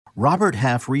Robert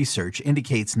Half research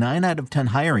indicates 9 out of 10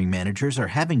 hiring managers are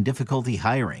having difficulty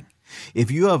hiring.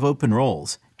 If you have open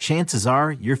roles, chances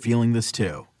are you're feeling this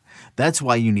too. That's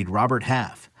why you need Robert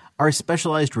Half. Our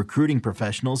specialized recruiting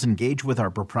professionals engage with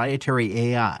our proprietary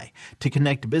AI to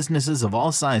connect businesses of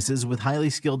all sizes with highly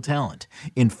skilled talent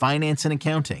in finance and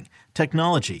accounting,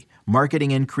 technology,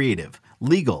 marketing and creative,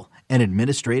 legal, and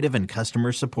administrative and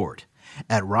customer support.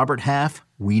 At Robert Half,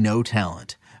 we know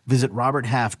talent. Visit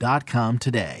roberthalf.com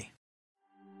today.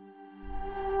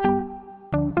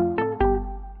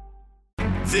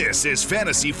 This is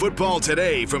Fantasy Football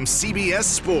Today from CBS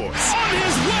Sports. On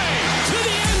his way to the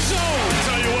end zone. I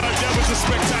tell you what, that was a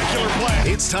spectacular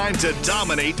play. It's time to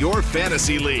dominate your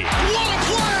fantasy league. What a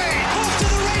play! Off to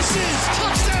the races.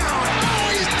 Touchdown. Oh,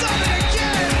 he's done it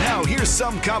again. Now here's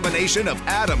some combination of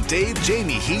Adam, Dave,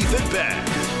 Jamie, Heath, and Ben.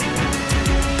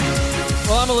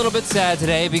 Well, I'm a little bit sad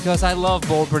today because I love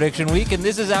Bold Prediction Week, and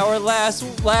this is our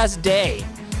last day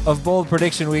of Bold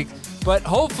Prediction Week. But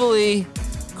hopefully,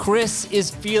 Chris is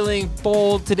feeling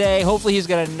bold today. Hopefully, he's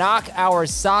going to knock our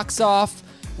socks off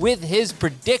with his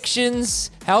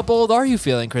predictions. How bold are you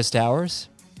feeling, Chris Towers?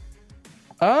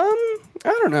 I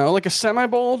don't know, like a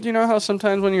semi-bold. You know how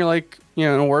sometimes when you're like, in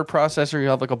a word processor, you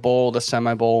have like a bold, a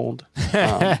semi-bold.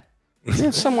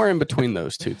 Somewhere in between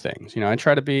those two things. I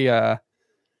try to be,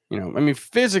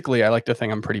 physically, I like to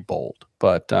think I'm pretty bold,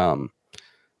 but, I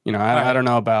don't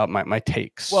know about my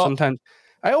takes. Well, sometimes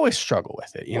I always struggle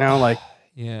with it,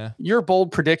 yeah. Your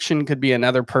bold prediction could be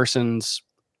another person's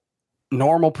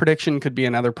normal prediction, could be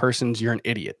another person's you're an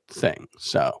idiot thing.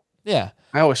 So yeah,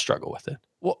 I always struggle with it.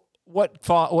 What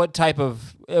font? What type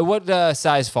of? What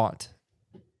size font?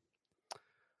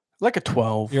 Like a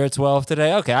 12. You're at 12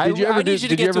 today. Okay. Did you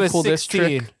ever pull this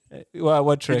trick?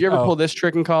 What trick? Did you ever pull this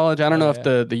trick in college? I don't know if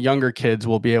the younger kids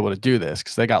will be able to do this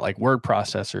because they got like word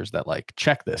processors that like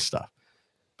check this stuff.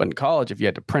 But in college, if you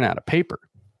had to print out a paper,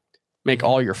 make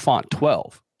all your font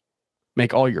 12,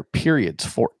 make all your periods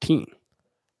 14.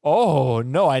 Oh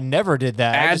no, I never did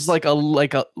that. Adds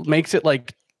makes it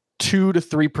like 2 to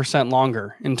 3%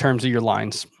 longer in terms of your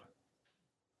lines.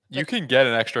 You can get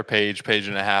an extra page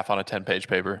and a half on a 10-page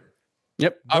paper.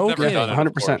 Yep. I've never done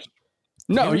it. 100%.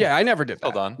 No, yeah, I never did that.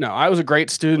 Hold on. No, I was a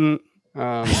great student.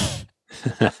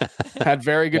 Had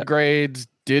very good grades.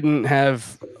 Didn't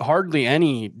have hardly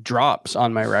any drops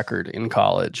on my record in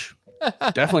college.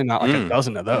 Definitely not like a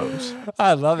dozen of those.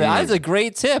 I love it. That's a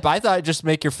great tip. I thought just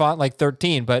make your font like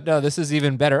 13, but no, this is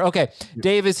even better. Okay,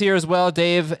 Dave is here as well.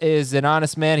 Dave is an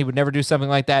honest man. He would never do something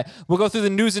like that. We'll go through the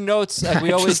news and notes like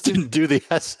we always didn't do the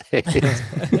essay.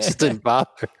 Just didn't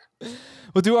bother.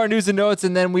 We'll do our news and notes,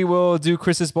 and then we will do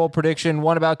Chris's bold prediction,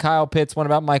 one about Kyle Pitts, one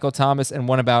about Michael Thomas, and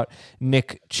one about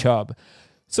Nick Chubb.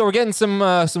 So we're getting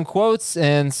some quotes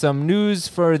and some news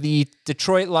for the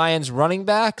Detroit Lions running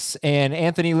backs, and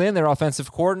Anthony Lynn, their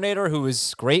offensive coordinator, who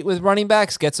is great with running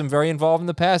backs, gets them very involved in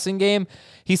the passing game.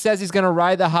 He says he's going to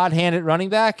ride the hot hand at running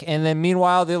back, and then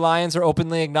meanwhile, the Lions are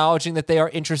openly acknowledging that they are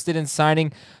interested in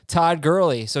signing Todd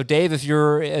Gurley. So Dave, if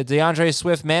you're a DeAndre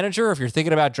Swift manager, if you're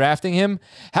thinking about drafting him,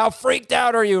 how freaked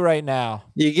out are you right now?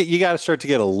 You got to start to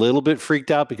get a little bit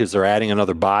freaked out because they're adding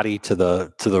another body to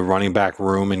the running back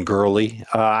room in Gurley.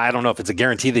 I don't know if it's a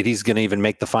guarantee that he's going to even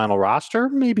make the final roster.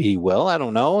 Maybe he will. I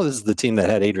don't know. This is the team that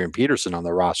had Adrian Peterson on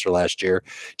their roster last year.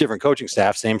 Different coaching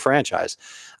staff, same franchise.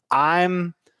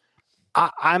 I'm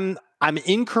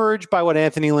encouraged by what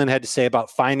Anthony Lynn had to say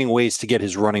about finding ways to get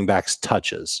his running backs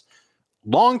touches.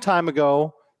 Long time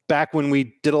ago, back when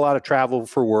we did a lot of travel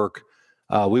for work,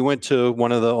 we went to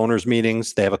one of the owners'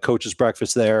 meetings. They have a coach's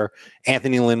breakfast there.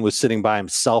 Anthony Lynn was sitting by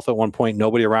himself at one point,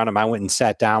 nobody around him. I went and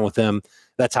sat down with him.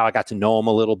 That's how I got to know him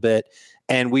a little bit.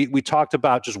 And we talked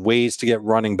about just ways to get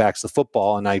running backs the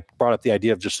football. And I brought up the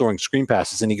idea of just throwing screen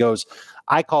passes. And he goes,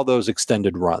 I call those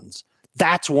extended runs.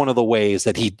 That's one of the ways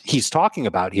that he's talking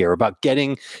about here, about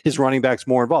getting his running backs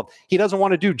more involved. He doesn't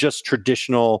want to do just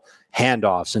traditional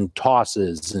handoffs and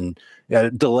tosses and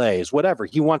delays, whatever.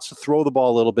 He wants to throw the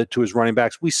ball a little bit to his running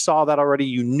backs. We saw that already.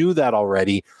 You knew that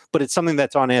already, but it's something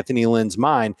that's on Anthony Lynn's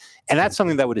mind. And that's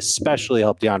something that would especially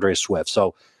help DeAndre Swift.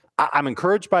 So I'm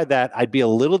encouraged by that. I'd be a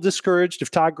little discouraged if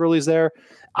Todd Gurley's there.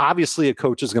 Obviously, a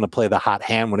coach is going to play the hot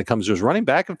hand when it comes to his running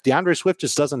back. If DeAndre Swift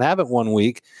just doesn't have it one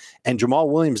week and Jamal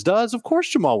Williams does, of course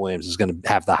Jamal Williams is going to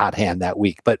have the hot hand that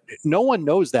week. But no one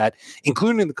knows that,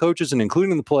 including the coaches and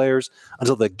including the players,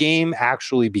 until the game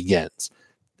actually begins.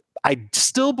 I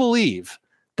still believe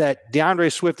that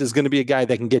DeAndre Swift is going to be a guy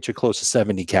that can get you close to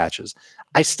 70 catches.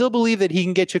 I still believe that he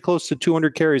can get you close to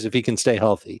 200 carries if he can stay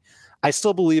healthy. I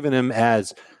still believe in him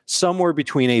as somewhere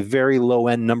between a very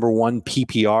low-end number one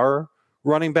PPR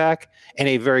running back and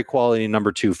a very quality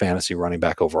number 2 fantasy running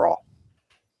back overall.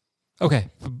 Okay.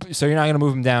 So you're not going to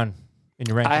move him down in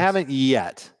your rankings? I haven't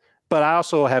yet, but I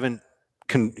also haven't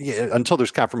until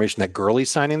there's confirmation that Gurley's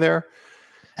signing there.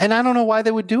 And I don't know why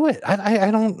they would do it. I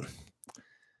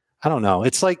don't know.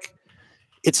 It's like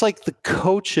the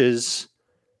coaches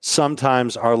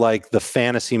sometimes are like the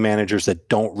fantasy managers that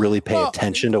don't really pay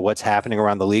attention to what's happening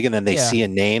around the league. And then they see a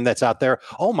name that's out there.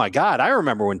 Oh my God, I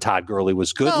remember when Todd Gurley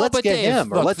was good. Let's get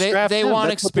him. Or let's draft him. They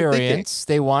want experience.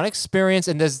 They want experience.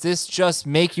 And does this just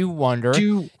make you wonder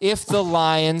if the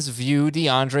Lions view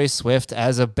DeAndre Swift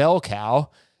as a bell cow?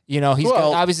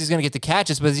 Obviously he's going to get the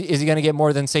catches, but is he going to get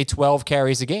more than, say, 12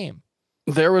 carries a game?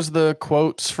 There was the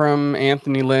quotes from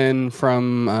Anthony Lynn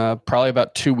from probably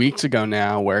about 2 weeks ago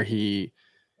now, where he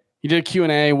did a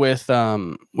Q&A with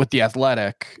The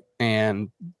Athletic, and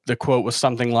the quote was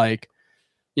something like,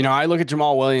 I look at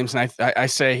Jamal Williams and I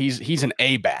say he's an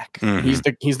A back.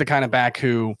 Mm-hmm. He's the kind of back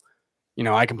who,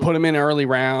 I can put him in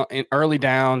early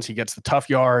downs. He gets the tough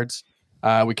yards.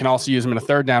 We can also use him in a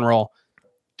third down role.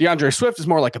 DeAndre Swift is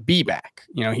more like a B back.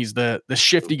 He's the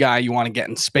shifty guy you want to get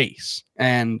in space.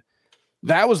 And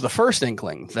that was the first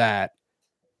inkling that,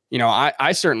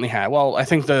 I certainly had. Well, I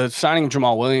think the signing of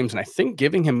Jamal Williams and I think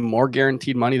giving him more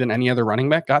guaranteed money than any other running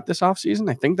back got this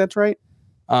offseason. I think that's right.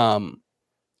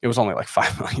 It was only like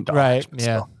 $5 million. Right.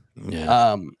 Yeah.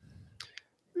 Yeah.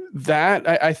 That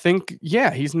I think,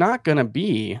 he's not going to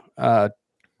be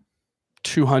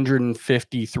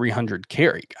 250, 300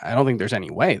 carry guy. I don't think there's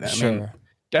any way then. Sure. I mean,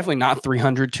 definitely not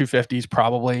 300, 250 is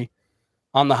probably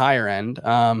on the higher end.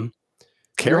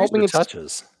 Carries or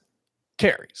touches?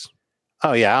 Carries.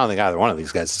 Oh, yeah. I don't think either one of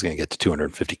these guys is going to get to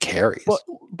 250 carries.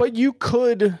 But you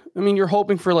could, you're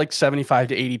hoping for like 75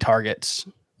 to 80 targets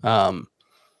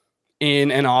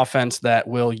in an offense that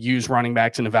will use running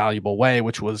backs in a valuable way,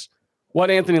 which was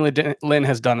what Anthony Lynn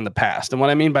has done in the past. And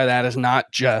what I mean by that is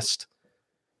not just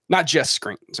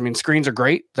screens. Screens are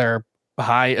great. They're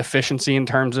high efficiency in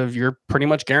terms of you're pretty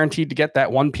much guaranteed to get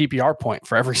that 1 PPR point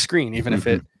for every screen, even if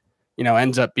it,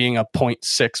 ends up being a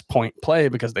 0.6 point play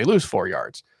because they lose 4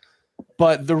 yards.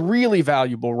 But the really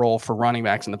valuable role for running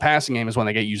backs in the passing game is when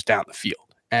they get used down the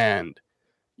field. And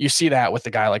you see that with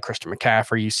a guy like Christian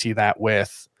McCaffrey. You see that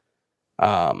with,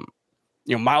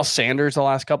 Miles Sanders the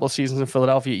last couple of seasons in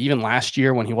Philadelphia. Even last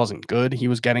year when he wasn't good, he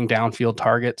was getting downfield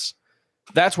targets.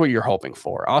 That's what you're hoping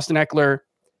for. Austin Eckler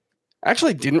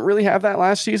actually didn't really have that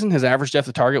last season. His average depth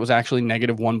of target was actually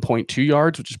negative 1.2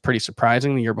 yards, which is pretty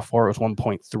surprising. The year before it was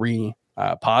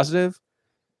 1.3 positive.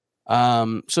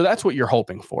 So that's what you're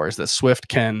hoping for, is that Swift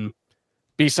can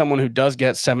be someone who does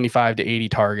get 75 to 80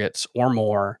 targets or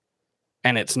more.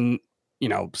 And it's,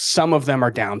 some of them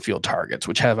are downfield targets,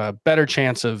 which have a better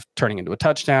chance of turning into a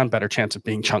touchdown, better chance of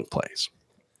being chunk plays.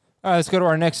 All right, let's go to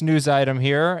our next news item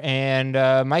here. And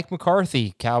Mike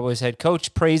McCarthy, Cowboys head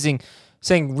coach,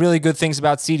 saying really good things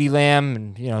about CeeDee Lamb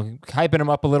and, hyping him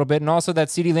up a little bit. And also that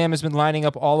CeeDee Lamb has been lining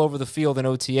up all over the field in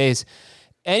OTAs.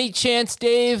 Any chance,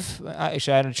 Dave?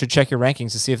 Actually, I should check your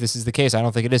rankings to see if this is the case. I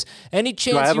don't think it is. Any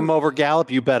chance? Do I have him over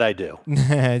Gallup? You bet I do. Do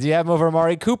you have him over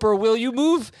Amari Cooper? Will you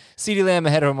move CeeDee Lamb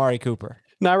ahead of Amari Cooper?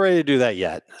 Not ready to do that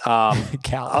yet.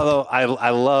 Although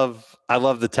I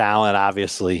love the talent.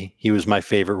 Obviously, he was my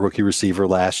favorite rookie receiver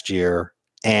last year,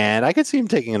 and I could see him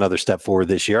taking another step forward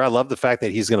this year. I love the fact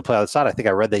that he's going to play outside. I think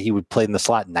I read that he would play in the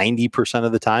slot 90%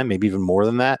 of the time, maybe even more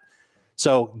than that.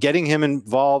 So getting him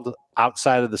involved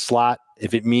outside of the slot,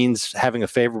 if it means having a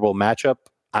favorable matchup,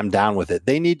 I'm down with it.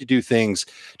 They need to do things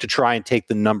to try and take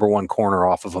the number one corner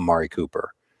off of Amari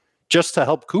Cooper, just to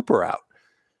help Cooper out.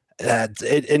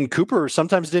 And Cooper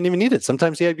sometimes didn't even need it.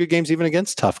 Sometimes he had good games even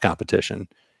against tough competition.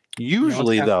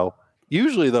 Usually, though,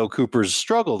 Cooper's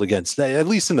struggled against, at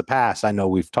least in the past. I know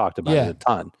we've talked about it a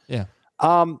ton. Yeah.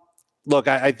 Look,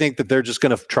 I think that they're just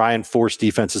going to try and force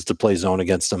defenses to play zone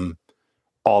against them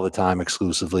all the time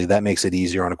exclusively. That makes it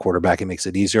easier on a quarterback. It makes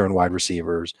it easier on wide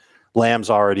receivers. Lamb's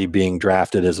already being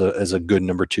drafted as a good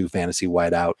number 2 fantasy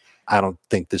wideout. I don't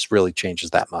think this really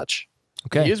changes that much.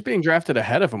 Okay. He is being drafted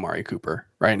ahead of Amari Cooper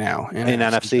right now. In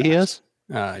NFC, he is?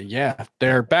 Yeah.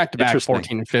 They're back-to-back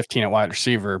 14 and 15 at wide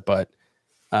receiver, but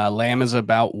Lamb is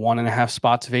about 1.5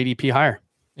 spots of ADP higher.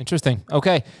 Interesting.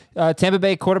 Okay. Tampa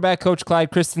Bay quarterback coach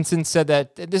Clyde Christensen said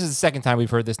that this is the second time we've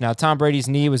heard this now. Tom Brady's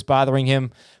knee was bothering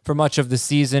him for much of the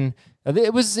season.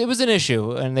 It was an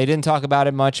issue, and they didn't talk about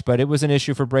it much, but it was an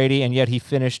issue for Brady, and yet he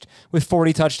finished with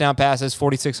 40 touchdown passes,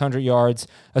 4,600 yards,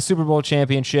 a Super Bowl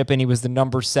championship, and he was the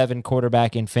number 7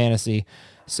 quarterback in fantasy.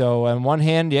 So on one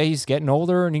hand, he's getting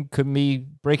older, and he could be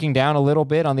breaking down a little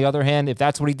bit. On the other hand, if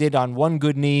that's what he did on one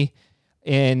good knee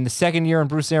in the second year in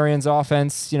Bruce Arians'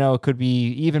 offense, it could be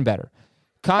even better.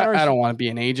 Connor, I don't want to be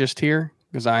an ageist here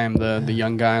because I am the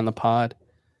young guy on the pod.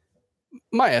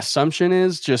 My assumption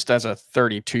is, just as a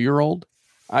 32-year-old,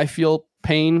 I feel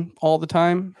pain all the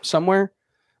time somewhere.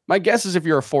 My guess is if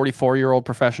you're a 44-year-old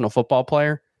professional football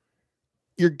player,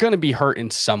 you're going to be hurt in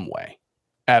some way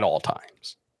at all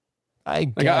times.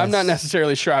 I'm not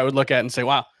necessarily sure I would look at it and say,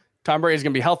 wow, Tom Brady's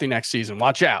going to be healthy next season.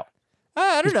 Watch out.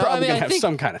 I don't know. Probably going to have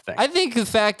some kind of thing. I think the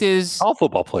fact is... all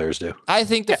football players do. I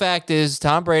think the fact is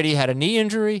Tom Brady had a knee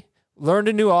injury, learned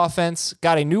a new offense,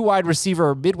 got a new wide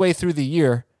receiver midway through the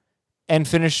year, and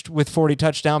finished with 40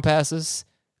 touchdown passes.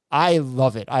 I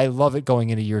love it. I love it going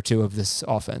into year 2 of this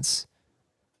offense.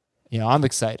 I'm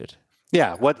excited.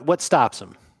 Yeah. What stops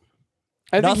him?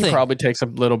 I think he probably takes a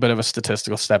little bit of a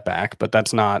statistical step back, but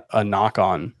that's not a knock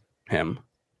on him.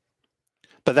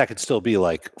 But that could still be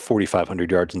like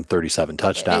 4,500 yards and 37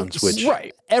 touchdowns, which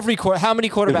right. How many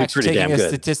quarterbacks are taking a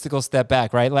statistical step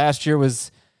back, right? Last year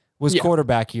was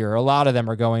quarterback year. A lot of them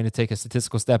are going to take a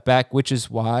statistical step back, which is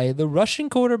why the rushing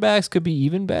quarterbacks could be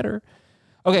even better.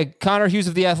 Okay, Connor Hughes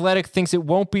of The Athletic thinks it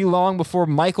won't be long before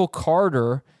Michael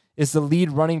Carter is the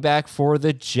lead running back for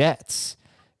the Jets.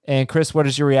 And Chris, what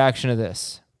is your reaction to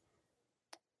this?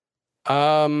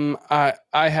 I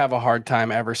have a hard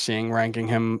time ever ranking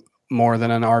him more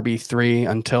than an RB3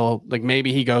 until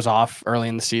maybe he goes off early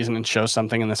in the season and shows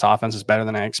something in this offense is better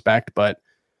than I expect. But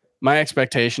my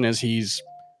expectation is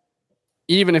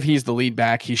even if he's the lead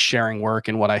back, he's sharing work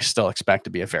in what I still expect to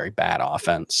be a very bad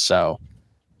offense. So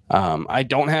I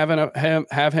don't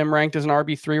have him ranked as an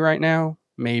RB3 right now.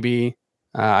 Maybe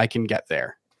I can get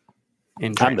there.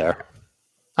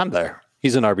 I'm there.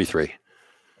 He's an RB3.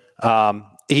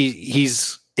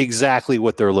 He's exactly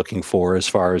what they're looking for as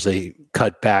far as a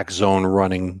cutback zone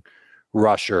running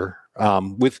rusher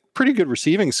with pretty good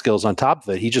receiving skills on top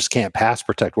of it. He just can't pass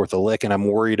protect worth a lick, and I'm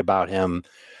worried about him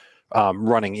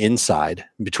running inside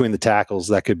between the tackles.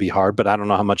 That could be hard, but I don't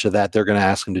know how much of that they're going to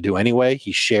ask him to do anyway.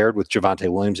 He shared with Javonte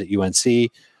Williams at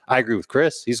UNC. I agree with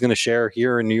Chris. He's going to share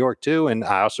here in New York too, and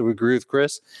I also agree with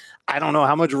Chris. I don't know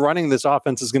how much running this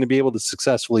offense is going to be able to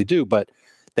successfully do, but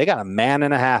they got a man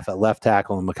and a half at left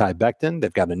tackle in Mekhi Becton.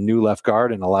 They've got a new left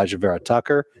guard in Elijah Vera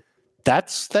Tucker.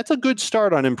 That's a good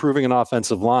start on improving an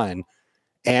offensive line.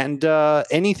 And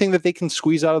anything that they can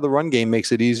squeeze out of the run game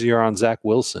makes it easier on Zach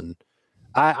Wilson.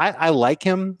 I like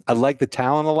him. I like the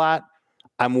talent a lot.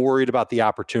 I'm worried about the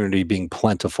opportunity being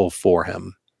plentiful for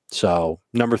him. So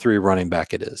number 3 running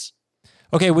back it is.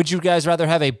 Okay, would you guys rather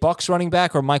have a Bucs running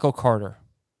back or Michael Carter?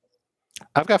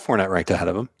 I've got Fournette ranked ahead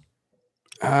of him.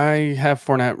 I have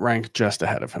Fournette ranked just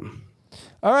ahead of him.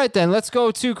 All right, then. Let's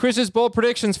go to Chris's bold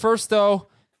predictions. First, though,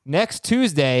 next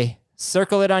Tuesday,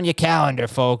 circle it on your calendar,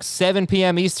 folks. 7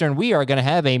 p.m. Eastern, we are going to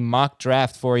have a mock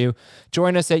draft for you.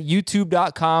 Join us at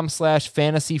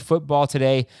youtube.com/fantasyfootball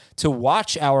today to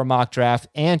watch our mock draft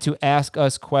and to ask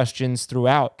us questions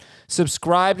throughout.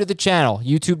 Subscribe to the channel,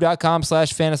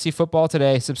 youtube.com/fantasyfootball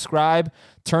today. Subscribe,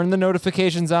 turn the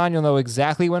notifications on. You'll know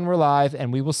exactly when we're live,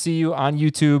 and we will see you on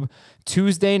YouTube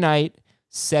Tuesday night,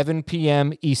 7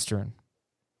 p.m. Eastern.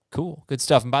 Cool. Good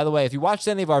stuff. And by the way, if you watched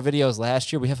any of our videos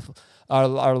last year, we have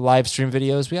our live stream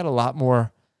videos. We got a lot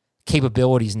more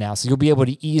capabilities now. So you'll be able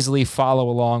to easily follow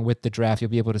along with the draft.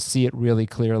 You'll be able to see it really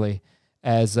clearly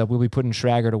as we'll be putting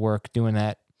Schrager to work doing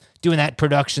that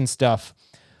production stuff.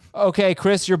 Okay,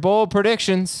 Chris, your bold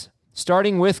predictions,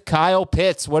 starting with Kyle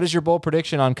Pitts. What is your bold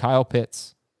prediction on Kyle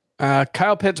Pitts?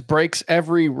 Kyle Pitts breaks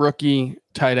every rookie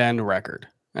tight end record.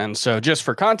 And so just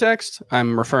for context,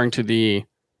 I'm referring to the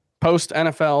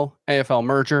post-NFL AFL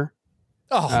merger.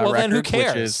 Oh, well, then who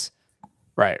cares?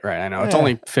 Right. I know. It's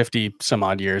only 50 some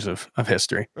odd years of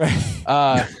history.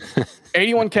 Right.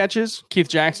 81 catches, Keith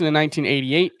Jackson in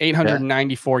 1988,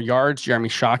 894 yards, Jeremy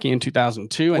Shockey in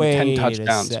 2002, and 10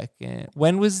 touchdowns. Wait a second.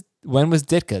 When was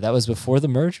Ditka? That was before the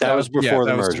merger? That was before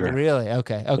the merger. Really?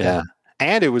 Okay. Yeah.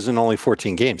 And it was in only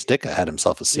 14 games. Ditka had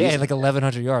himself a season. Yeah, like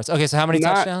 1,100 yards. Okay, so how many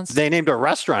touchdowns? They named a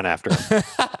restaurant after him.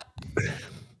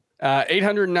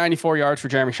 894 yards for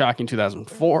Jeremy Shockey in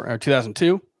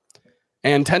 2002,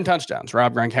 and 10 touchdowns.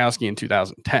 Rob Gronkowski in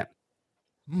 2010.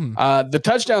 The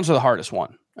touchdowns are the hardest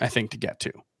one, I think, to get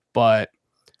to. But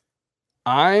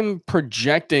I'm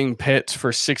projecting Pitts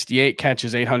for 68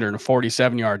 catches,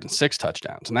 847 yards, and 6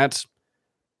 touchdowns. And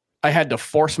I had to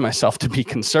force myself to be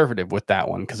conservative with that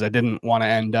one because I didn't want to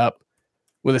end up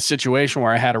with a situation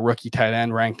where I had a rookie tight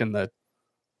end ranked in the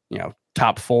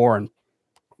top 4 and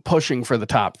pushing for the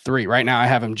top 3. Right now I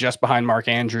have him just behind Mark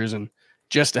Andrews and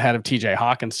just ahead of TJ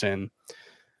Hawkinson.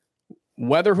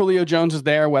 Whether Julio Jones is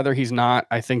there, whether he's not,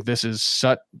 I think this is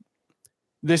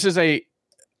a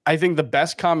I think the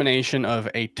best combination of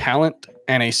a talent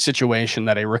and a situation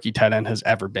that a rookie tight end has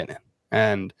ever been in.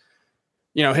 And,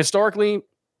 historically,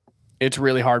 it's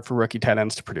really hard for rookie tight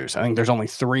ends to produce. I think there's only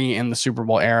 3 in the Super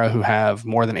Bowl era who have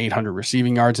more than 800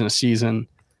 receiving yards in a season.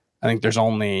 I think there's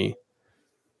only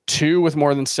 2 with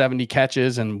more than 70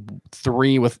 catches and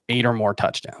 3 with 8 or more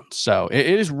touchdowns. So it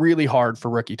is really hard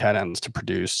for rookie tight ends to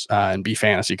produce and be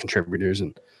fantasy contributors.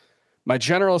 And my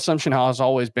general assumption has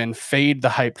always been fade the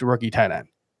hyped rookie tight end.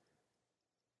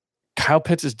 Kyle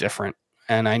Pitts is different.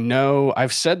 And I know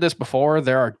I've said this before.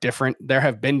 There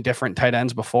have been different tight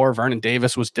ends before. Vernon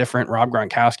Davis was different. Rob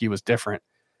Gronkowski was different.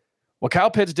 What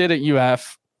Kyle Pitts did at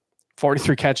UF,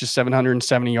 43 catches,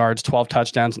 770 yards, 12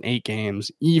 touchdowns in 8 games,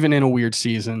 even in a weird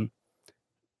season.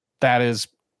 That is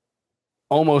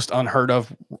almost unheard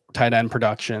of tight end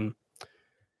production.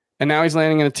 And now he's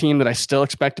landing in a team that I still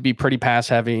expect to be pretty pass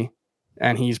heavy.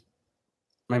 And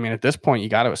at this point, you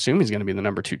got to assume he's going to be the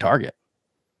number 2 target.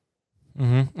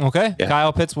 Mm-hmm. Okay. Yeah.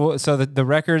 Kyle Pitts so the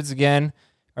records again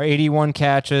are 81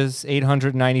 catches,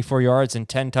 894 yards, and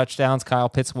 10 touchdowns. Kyle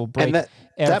Pitts will break. And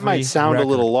that might sound a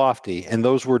little lofty, and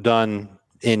those were done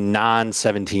in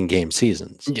non-17 game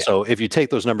seasons. Yeah. So if you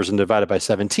take those numbers and divide it by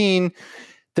 17,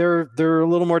 they're a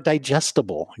little more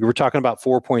digestible. You were talking about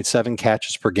 4.7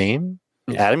 catches per game.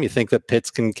 Yeah. Adam, you think that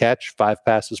Pitts can catch 5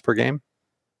 passes per game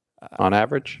on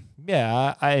average?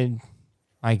 Yeah,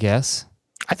 I guess.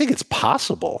 I think it's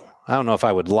possible. I don't know if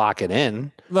I would lock it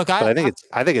in. Look, but I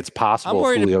think it's possible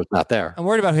if Julio's not there. I'm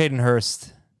worried about Hayden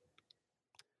Hurst.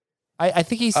 I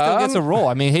think he still gets a role.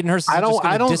 I mean, Hayden Hurst is just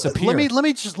going to disappear.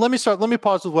 Let me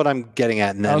pause with what I'm getting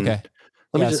at, and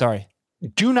then sorry.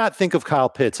 Do not think of Kyle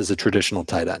Pitts as a traditional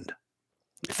tight end.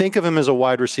 Think of him as a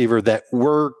wide receiver that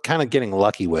we're kind of getting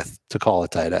lucky with to call a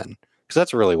tight end, because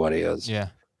that's really what he is. Yeah,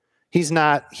 he's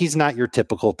not your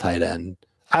typical tight end.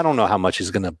 I don't know how much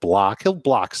he's going to block. He'll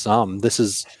block some. This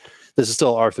is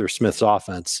still Arthur Smith's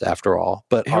offense after all.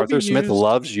 But Arthur Smith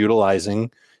loves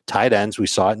utilizing tight ends. We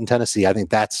saw it in Tennessee. I think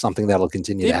that's something that'll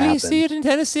continue to happen. Did we see it in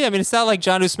Tennessee? I mean, it's not like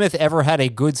Jonnu Smith ever had a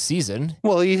good season.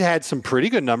 Well, he had some pretty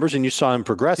good numbers, and you saw him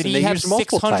progress. Did and he they have used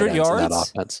multiple 600 yards? In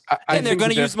that offense. And they're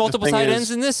going to use multiple tight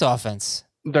ends in this offense.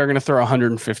 They're going to throw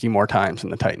 150 more times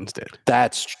than the Titans did.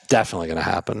 That's definitely going to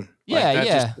happen.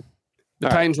 Yeah. The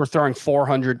Titans were throwing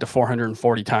 400 to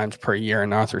 440 times per year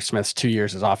in Arthur Smith's 2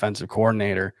 years as offensive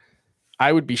coordinator.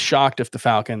 I would be shocked if the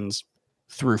Falcons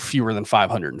threw fewer than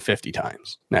 550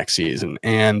 times next season.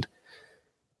 And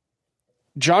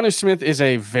Jonnu Smith is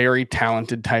a very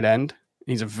talented tight end.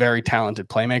 He's a very talented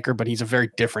playmaker, but he's a very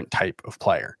different type of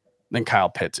player than Kyle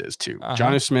Pitts is too.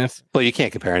 Jonnu Smith. Well, you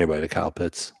can't compare anybody to Kyle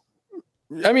Pitts.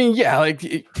 I mean, yeah,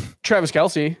 like Travis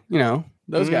Kelce,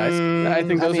 those guys. I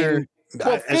think those are.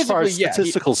 Well, as far as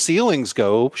statistical ceilings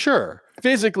go, sure.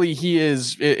 Physically, he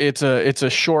is. It's a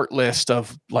short list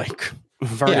of like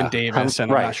Vernon Davis, and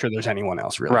I'm not sure there's anyone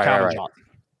else really. Right.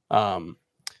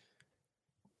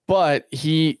 But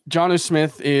Jonnu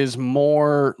Smith is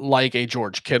more like a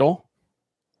George Kittle.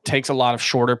 Takes a lot of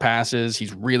shorter passes.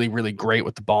 He's really, really great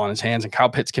with the ball in his hands, and Kyle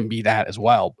Pitts can be that as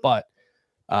well. But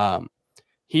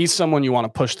he's someone you want to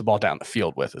push the ball down the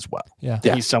field with as well. Yeah.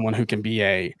 He's someone who can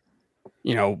be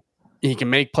he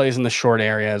can make plays in the short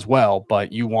area as well,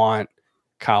 but you want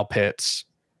Kyle Pitts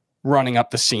running up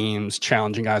the seams,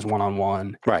 challenging guys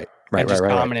one-on-one. Right.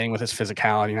 Dominating with his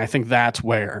physicality. And I think that's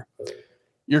where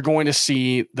you're going to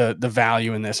see the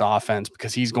value in this offense,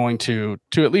 because he's going to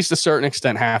at least a certain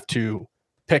extent, have to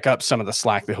pick up some of the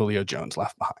slack that Julio Jones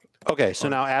left behind. Okay, so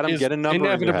now Adam, get a number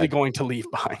inevitably going to leave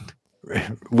behind.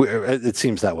 It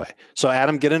seems that way. So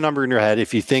Adam, get a number in your head.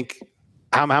 If you think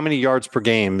how many yards per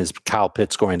game is Kyle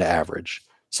Pitts going to average?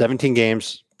 17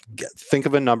 games. Think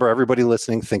of a number. Everybody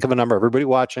listening, think of a number. Everybody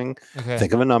watching,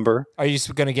 think of a number. Are you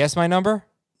going to guess my number?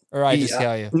 Or I just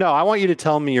tell you? No, I want you to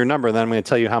tell me your number, and then I'm going to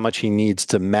tell you how much he needs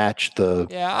to match the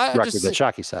record that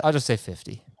Shockey set. I'll just say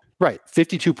 50. Right,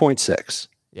 52.6.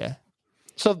 Yeah.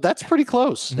 So that's pretty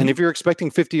close. Mm-hmm. And if you're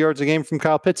expecting 50 yards a game from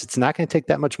Kyle Pitts, it's not going to take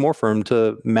that much more for him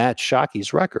to match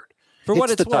Shockey's record. For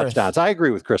what it's worth. Touchdowns. I agree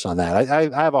with Chris on that. I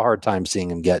have a hard time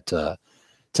seeing him get to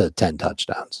 10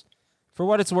 touchdowns. For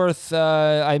what it's worth,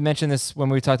 I mentioned this when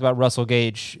we talked about Russell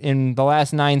Gage. In the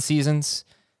last 9 seasons,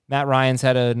 Matt Ryan's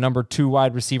had a number 2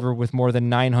 wide receiver with more than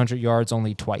 900 yards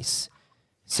only twice.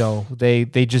 So they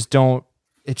just don't.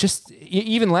 It just,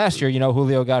 even last year,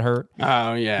 Julio got hurt.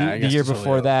 Oh, yeah. The year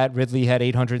before that, Ridley had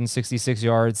 866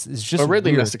 yards. It's just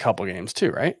Ridley weird. missed a couple games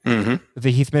too, right? Mm-hmm.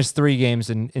 He missed 3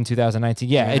 games in 2019.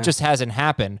 Yeah, it just hasn't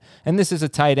happened. And this is a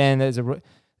tight end.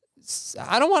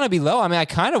 I don't want to be low. I mean, I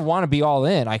kind of want to be all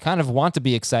in. I kind of want to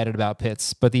be excited about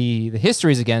Pitts, but the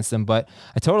history is against them. But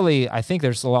I think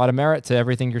there's a lot of merit to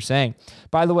everything you're saying.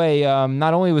 By the way,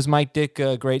 not only was Mike Dick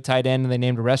a great tight end and they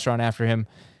named a restaurant after him,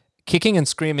 Kicking and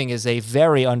Screaming is a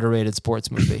very underrated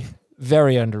sports movie.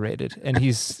 Very underrated, and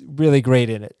he's really great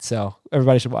in it. So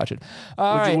everybody should watch it.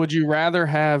 Would you rather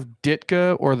have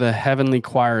Ditka or the Heavenly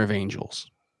Choir of Angels?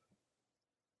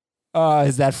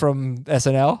 Is that from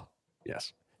SNL?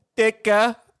 Yes.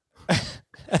 Ditka.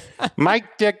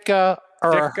 Mike Ditka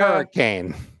or a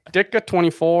hurricane? Ditka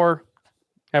 24,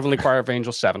 Heavenly Choir of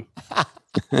Angels 7.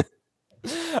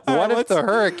 What if the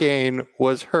hurricane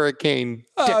was Hurricane Dick?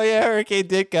 Oh, yeah, Hurricane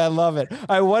Dick. I love it. All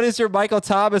right, what is your Michael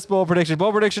Thomas bowl prediction?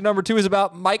 Bowl prediction number 2 is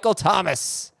about Michael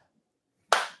Thomas.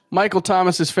 Michael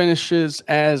Thomas finishes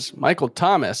as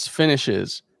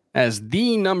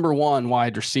the number 1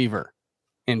 wide receiver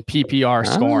in PPR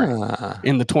scoring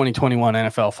in the 2021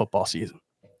 NFL football season.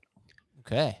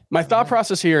 Okay. My thought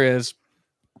process here is,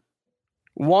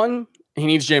 1, he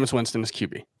needs Jameis Winston as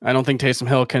QB. I don't think Taysom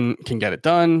Hill can get it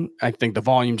done. I think the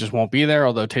volume just won't be there,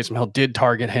 although Taysom Hill did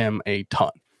target him a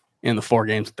ton in the 4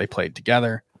 games that they played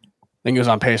together. I think he was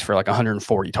on pace for like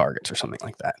 140 targets or something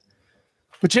like that.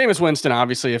 But Jameis Winston,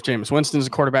 obviously, if Jameis Winston is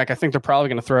a quarterback, I think they're probably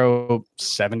going to throw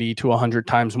 70 to 100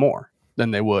 times more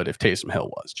than they would if Taysom Hill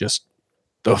was. Just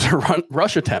those are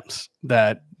rush attempts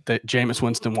that Jameis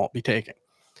Winston won't be taking.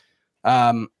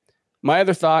 My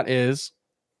other thought is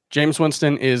Jameis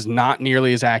Winston is not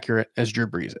nearly as accurate as Drew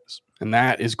Brees is, and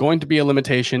that is going to be a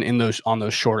limitation on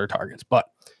those shorter targets. But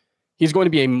he's going to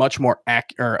be a much more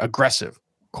aggressive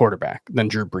quarterback than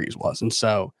Drew Brees was, and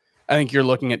so I think you're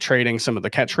looking at trading some of the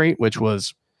catch rate, which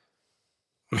was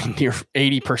near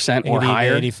 80% or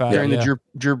higher 85, during the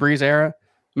Drew Brees era.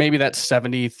 Maybe that's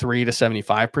 73 to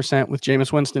 75% with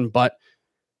Jameis Winston, but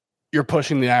you're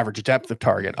pushing the average depth of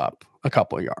target up a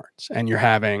couple of yards, and you're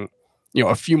having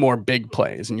a few more big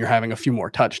plays, and you're having a few more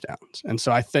touchdowns. And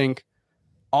so I think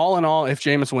all in all, if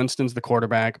Jameis Winston's the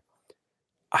quarterback,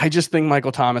 I just think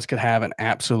Michael Thomas could have an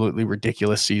absolutely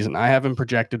ridiculous season. I have him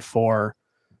projected for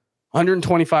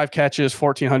 125 catches,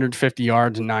 1,450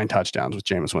 yards, and 9 touchdowns with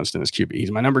Jameis Winston as QB.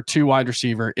 He's my number 2 wide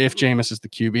receiver if Jameis is the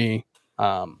QB.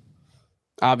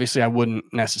 Obviously, I wouldn't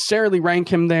necessarily rank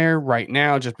him there right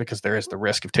now just because there is the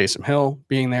risk of Taysom Hill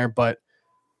being there, but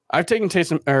I've taken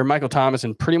Michael Thomas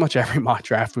in pretty much every mock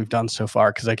draft we've done so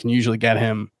far because I can usually get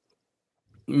him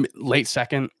late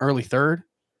 2nd, early 3rd,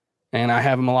 and I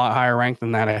have him a lot higher ranked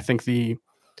than that. I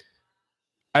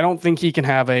don't think he can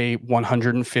have a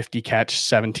 150 catch,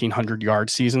 1,700 yard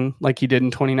season like he did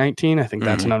in 2019. I think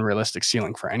that's an unrealistic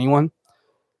ceiling for anyone,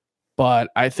 but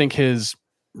I think his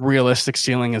realistic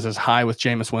ceiling is as high with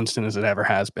Jameis Winston as it ever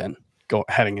has been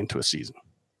heading into a season.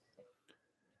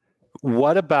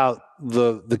 What about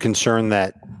the concern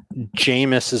that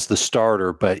Jameis is the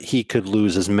starter, but he could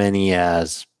lose as many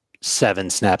as 7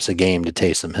 snaps a game to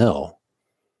Taysom Hill?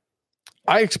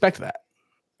 I expect that.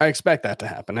 to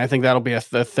happen. I think that'll be a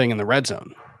thing in the red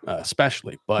zone,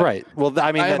 especially. But right. Well,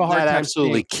 I mean, that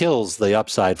absolutely kills the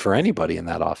upside for anybody in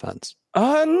that offense.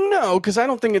 No, because I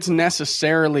don't think it's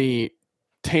necessarily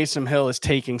Taysom Hill is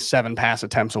taking 7 pass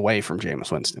attempts away from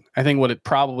Jameis Winston. I think what it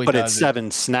probably does. But it's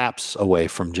 7 snaps away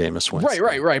from Jameis Winston.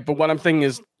 Right. But what I'm thinking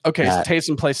is, okay, so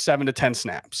Taysom plays 7 to 10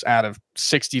 snaps out of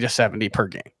 60 to 70 per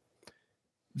game.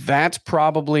 That's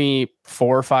probably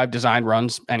 4 or 5 designed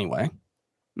runs anyway,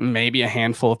 maybe a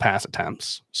handful of pass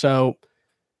attempts. So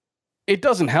it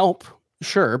doesn't help,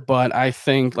 sure, but I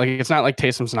think it's not like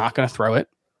Taysom's not going to throw it.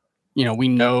 We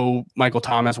know Michael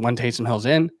Thomas, when Taysom Hill's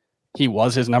in, he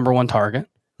was his number 1 target.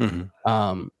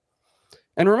 And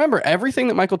remember, everything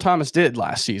that Michael Thomas did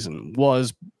last season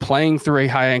was playing through a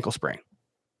high ankle sprain.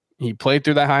 He played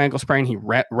through that high ankle sprain. He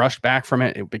rushed back from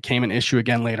it. It became an issue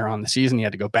again later on in the season. He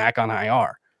had to go back on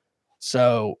IR.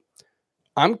 So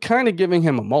I'm kind of giving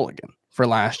him a mulligan for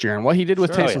last year. And what he did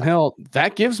with Taysom Hill,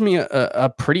 that gives me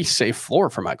a pretty safe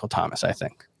floor for Michael Thomas, I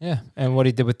think. Yeah. And what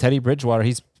he did with Teddy Bridgewater,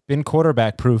 he's been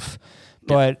quarterback proof.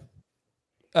 But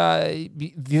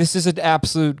this is an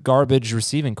absolute garbage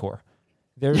receiving core.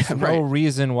 There's no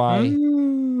reason why.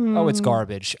 It's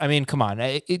garbage. I mean, come on.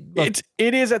 It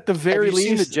is at the very least.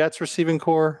 Have you seen the Jets receiving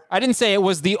core? I didn't say it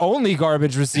was the only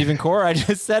garbage receiving core. I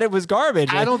just said it was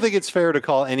garbage. I don't think it's fair to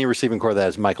call any receiving core that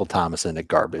has Michael Thomas in it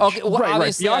garbage. Okay, well,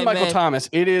 right. Beyond Michael Thomas,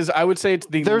 it is. I would say it's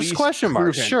the there's least question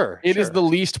marks. Proven. Sure, it is the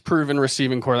least proven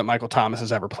receiving core that Michael Thomas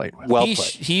has ever played with. Well played.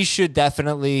 played. He should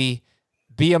definitely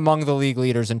be among the league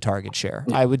leaders in target share.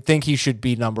 I would think he should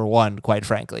be number 1. Quite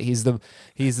frankly, he's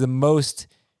the most.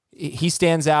 He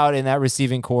stands out in that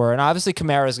receiving core, and obviously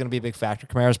Kamara is going to be a big factor.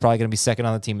 Kamara is probably going to be second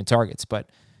on the team in targets, but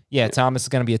yeah, Thomas is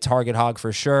going to be a target hog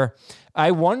for sure. I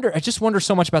just wonder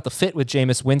so much about the fit with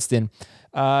Jameis Winston.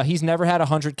 He's never had a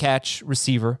 100-catch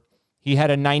receiver. He had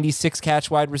a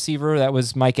 96-catch wide receiver. That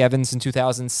was Mike Evans in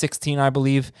 2016, I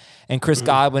believe. And Chris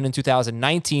Godwin in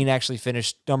 2019 actually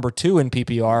finished number 2 in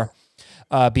PPR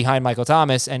behind Michael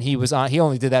Thomas. And he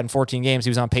only did that in 14 games. He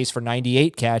was on pace for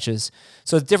 98 catches.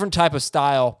 So it's a different type of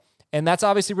style. And that's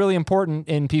obviously really important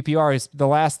in PPR. The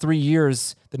last 3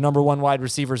 years, the number 1 wide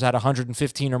receivers had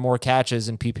 115 or more catches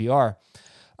in PPR.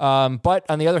 But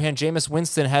on the other hand, Jameis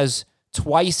Winston has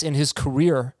twice in his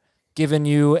career given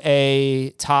you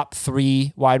a top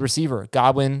 3 wide receiver,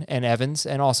 Godwin and Evans,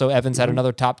 and also Evans had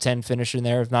another top 10 finish in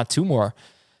there, if not 2 more.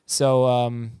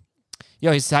 So,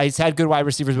 he's had good wide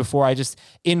receivers before.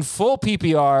 In full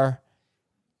PPR,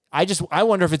 I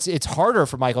wonder if it's harder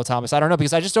for Michael Thomas. I don't know,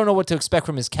 because I just don't know what to expect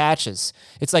from his catches.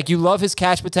 It's like you love his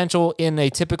catch potential in a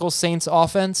typical Saints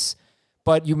offense,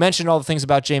 but you mentioned all the things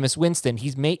about Jameis Winston.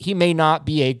 He may not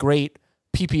be a great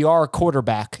PPR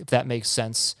quarterback, if that makes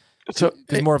sense. So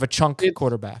he's more of a chunk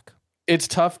quarterback. It's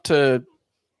tough to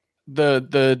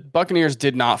the Buccaneers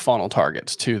did not funnel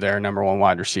targets to their number 1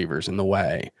 wide receivers in the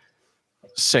way,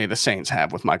 say, the Saints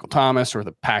have with Michael Thomas or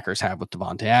the Packers have with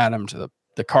Devontae Adams or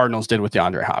the Cardinals did with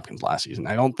DeAndre Hopkins last season.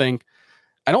 I don't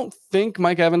think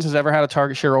Mike Evans has ever had a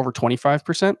target share over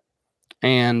 25%.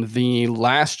 And the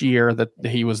last year that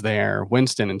he was there,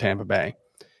 Winston in Tampa Bay,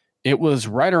 it was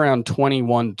right around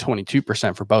 21 to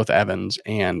 22% for both Evans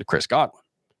and Chris Godwin,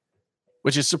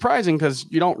 which is surprising because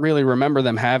you don't really remember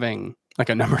them having like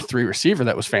a number 3 receiver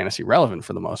that was fantasy relevant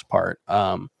for the most part.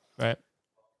 Right.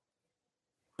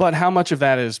 But how much of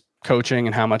that is coaching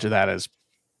and how much of that is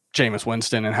Jameis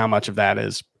Winston and how much of that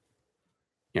is,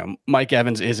 Mike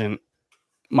Evans isn't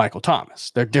Michael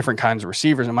Thomas. They're different kinds of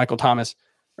receivers, and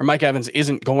Mike Evans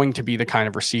isn't going to be the kind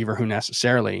of receiver who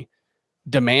necessarily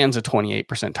demands a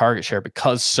 28% target share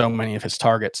because so many of his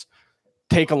targets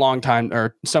take a long time,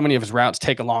 or so many of his routes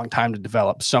take a long time to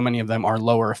develop. So many of them are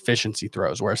lower efficiency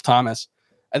throws, whereas Thomas,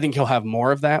 I think he'll have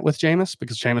more of that with Jameis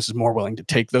because Jameis is more willing to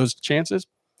take those chances.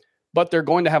 But they're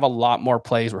going to have a lot more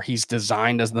plays where he's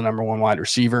designed as the number 1 wide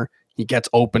receiver. He gets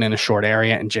open in a short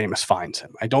area and Jameis finds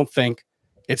him. I don't think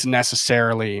it's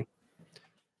necessarily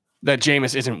that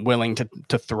Jameis isn't willing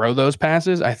to throw those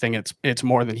passes. I think it's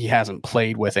more that he hasn't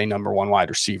played with a number 1 wide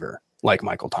receiver like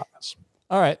Michael Thomas.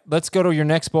 All right, let's go to your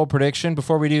next bold prediction.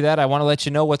 Before we do that, I want to let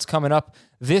you know what's coming up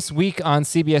this week on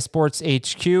CBS Sports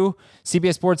HQ.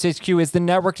 CBS Sports HQ is the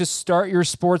network to start your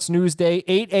sports news day,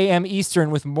 8 a.m.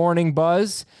 Eastern with Morning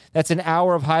Buzz. That's an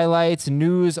hour of highlights,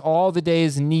 news, all the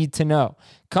days need to know.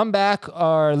 Come back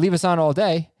or leave us on all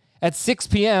day at 6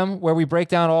 p.m., where we break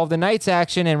down all of the night's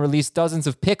action and release dozens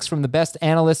of picks from the best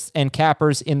analysts and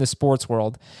cappers in the sports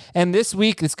world. And this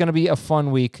week, it's going to be a fun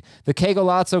week. The Que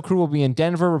Golazo crew will be in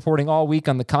Denver reporting all week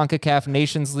on the CONCACAF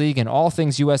Nations League and all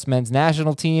things U.S. men's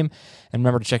national team. And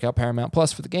remember to check out Paramount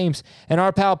Plus for the games. And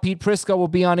our pal Pete Prisco will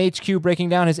be on HQ breaking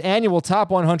down his annual top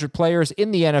 100 players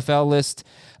in the NFL list.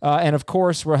 And of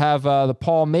course, we'll have the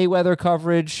Paul Mayweather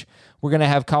coverage. We're going to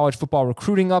have college football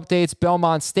recruiting updates,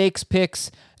 Belmont Stakes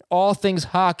picks, all things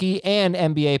hockey and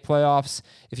NBA playoffs.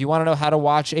 If you want to know how to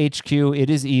watch HQ, it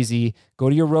is easy. Go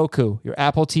to your Roku, your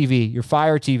Apple TV, your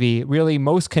Fire TV, really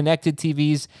most connected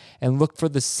TVs, and look for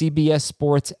the CBS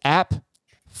Sports app.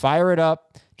 Fire it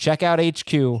up. Check out HQ,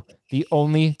 the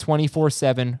only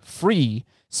 24/7 free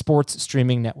sports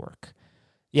streaming network.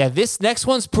 Yeah, this next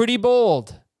one's pretty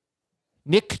bold.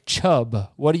 Nick Chubb.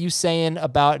 What are you saying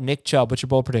about Nick Chubb? What's your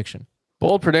bold prediction?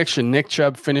 Bold prediction, Nick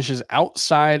Chubb finishes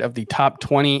outside of the top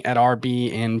 20 at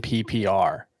RB in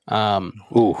PPR.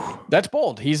 That's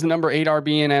bold. He's the number 8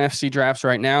 RB in NFC drafts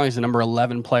right now. He's the number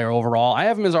 11 player overall. I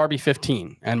have him as RB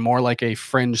 15 and more like a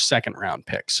fringe second round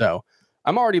pick. So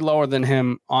I'm already lower than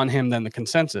him than the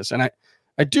consensus. And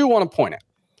I do want to point out,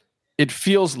 it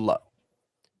feels low,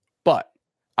 but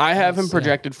I have him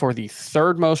projected for the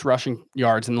 3rd most rushing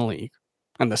yards in the league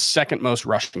and the 2nd most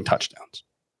rushing touchdowns.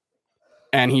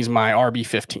 And he's my RB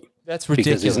 15. That's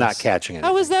ridiculous. Because he's not catching it.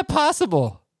 How is that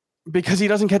possible? Because he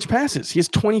doesn't catch passes. He has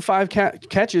 25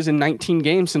 catches in 19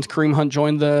 games since Kareem Hunt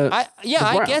joined the Browns.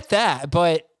 I get that,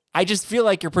 but I just feel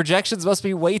like your projections must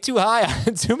be way too high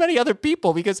on too many other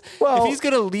people. Because if he's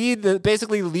going to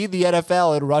basically lead the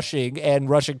NFL in rushing and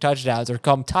rushing touchdowns, or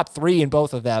come top 3 in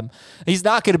both of them, he's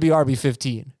not going to be RB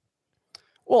 15.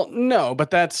 Well, no,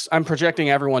 but I'm projecting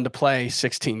everyone to play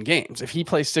 16 games. If he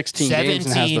plays 16 games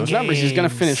and has those numbers, he's going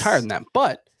to finish higher than that.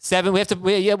 But 7. We have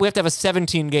to have a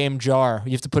 17 game jar.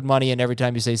 You have to put money in every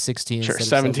time you say 16. Sure,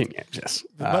 17 games. Yes,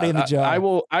 money in the jar.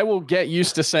 I will get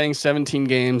used to saying 17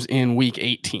 games in week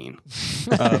 18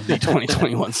 of the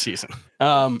 2021 season.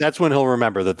 That's when he'll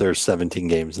remember that there's 17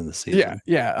 games in the season.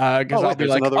 Yeah. Because I'll be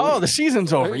like, the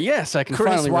season's over. Yes, I can Chris,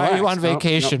 finally why relax. are you on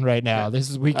vacation right now?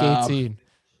 This is week 18.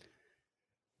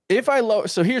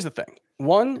 So here's the thing.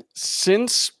 One,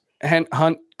 since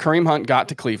Kareem Hunt got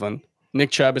to Cleveland, Nick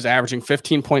Chubb is averaging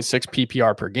 15.6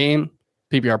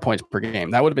 PPR points per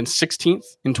game. That would have been 16th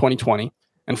in 2020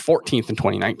 and 14th in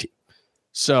 2019.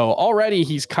 So already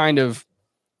he's kind of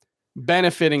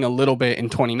benefiting a little bit in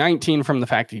 2019 from the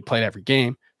fact that he played every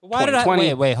game. Why did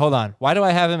I wait, hold on. Why do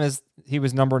I have him as he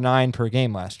was number 9 per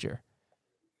game last year?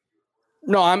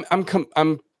 No,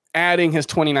 I'm adding his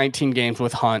 2019 games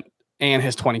with Hunt and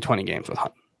his 2020 games with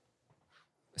Hunt.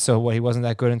 So he wasn't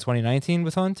that good in 2019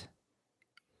 with Hunt?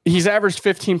 He's averaged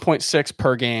 15.6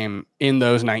 per game in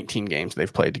those 19 games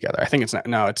they've played together. I think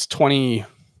it's 20.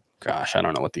 Gosh, I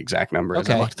don't know what the exact number is.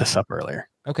 I looked this up earlier.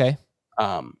 Okay.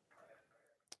 And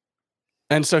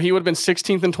so he would have been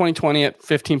 16th in 2020 at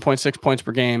 15.6 points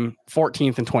per game,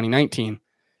 14th in 2019.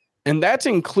 And that's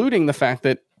including the fact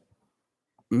that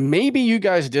maybe you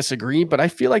guys disagree, but I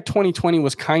feel like 2020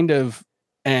 was kind of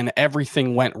an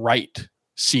everything went right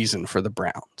season for the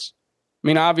Browns. I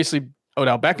mean, obviously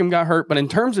Odell Beckham got hurt, but in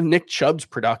terms of Nick Chubb's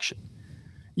production,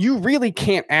 you really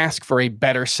can't ask for a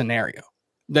better scenario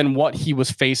than what he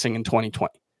was facing in 2020.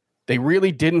 They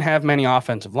really didn't have many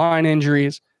offensive line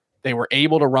injuries. They were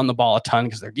able to run the ball a ton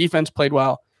because their defense played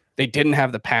well. They didn't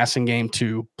have the passing game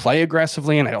to play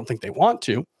aggressively, and I don't think they want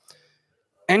to.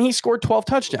 And he scored 12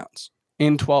 touchdowns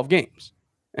in 12 games.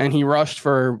 And he rushed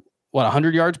for,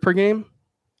 100 yards per game?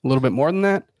 A little bit more than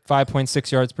that?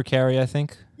 5.6 yards per carry, I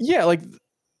think. Yeah,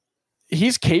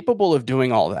 he's capable of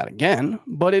doing all that again,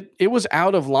 but it was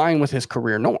out of line with his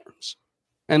career norms.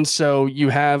 And so you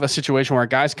have a situation where a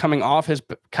guy's coming off his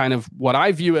kind of what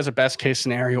I view as a best case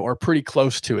scenario or pretty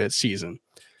close to it season.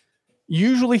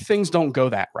 Usually things don't go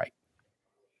that right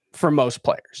for most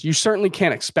players. You certainly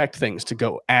can't expect things to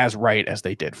go as right as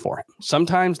they did for him.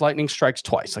 Sometimes lightning strikes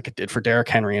twice, like it did for Derrick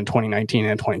Henry in 2019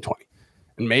 and 2020.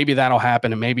 And maybe that'll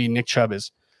happen. And maybe Nick Chubb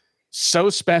is so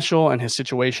special and his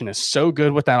situation is so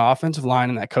good with that offensive line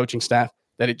and that coaching staff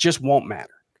that it just won't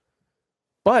matter.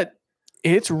 But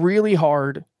it's really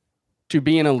hard to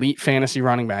be an elite fantasy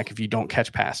running back if you don't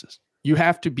catch passes. You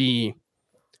have to be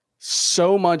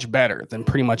so much better than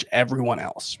pretty much everyone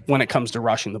else when it comes to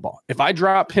rushing the ball. If I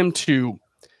drop him to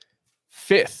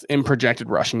 5th in projected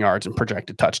rushing yards and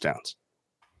projected touchdowns,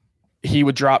 he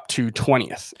would drop to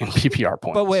 20th in PPR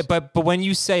points. But when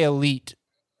you say elite,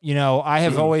 I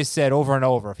have always said over and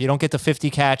over, if you don't get to 50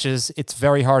 catches, it's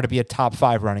very hard to be a top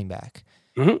 5 running back.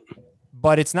 Mm-hmm.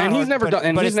 But it's not. And he's hard, never done.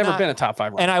 And he's never been a top 5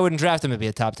 running back. And I wouldn't draft him to be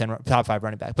a top 5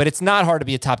 running back. But it's not hard to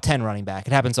be a top 10 running back.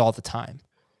 It happens all the time.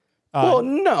 Well,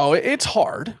 no, it's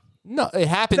hard. No, it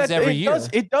happens every year.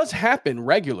 It does happen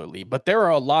regularly, but there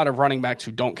are a lot of running backs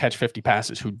who don't catch 50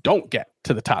 passes who don't get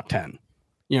to the top 10.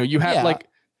 You have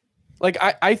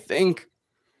I think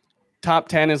top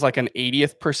 10 is like an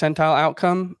 80th percentile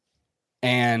outcome.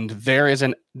 And there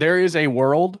is a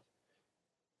world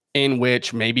in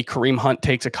which maybe Kareem Hunt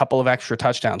takes a couple of extra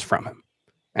touchdowns from him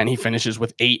and he finishes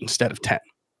with 8 instead of 10.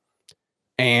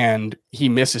 And he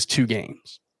misses 2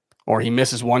 games, or he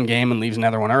misses 1 game and leaves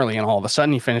another one early, and all of a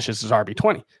sudden he finishes his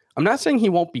RB20. I'm not saying he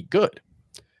won't be good,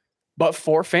 but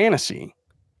for fantasy,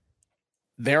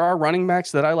 there are running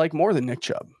backs that I like more than Nick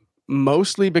Chubb,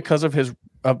 mostly because of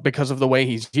the way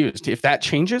he's used. If that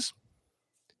changes,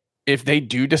 if they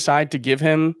do decide to give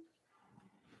him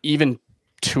even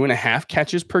 2.5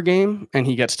 catches per game and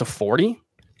he gets to 40,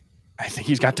 I think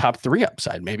he's got top 3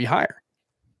 upside, maybe higher.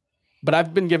 But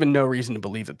I've been given no reason to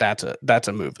believe that that's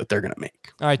a move that they're going to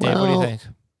make. All right, Dave, what do you think?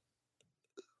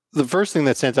 The first thing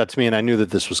that stands out to me, and I knew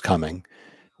that this was coming,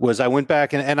 was I went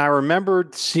back and I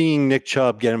remembered seeing Nick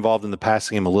Chubb get involved in the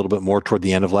passing game a little bit more toward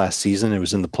the end of last season. It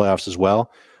was in the playoffs as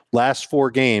well. Last 4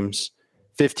 games,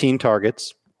 15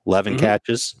 targets, 11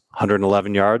 catches,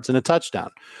 111 yards, and a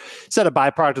touchdown. Is that a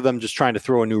byproduct of them just trying to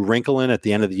throw a new wrinkle in at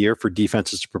the end of the year for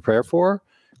defenses to prepare for?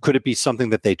 Could it be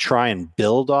something that they try and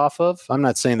build off of? I'm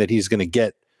not saying that he's going to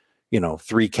get,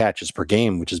 3 catches per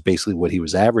game, which is basically what he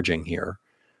was averaging here.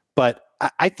 But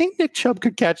I think Nick Chubb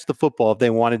could catch the football if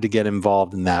they wanted to get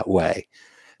involved in that way.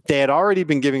 They had already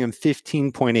been giving him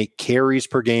 15.8 carries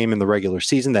per game in the regular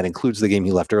season. That includes the game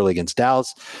he left early against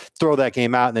Dallas. Throw that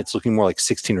game out, and it's looking more like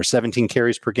 16 or 17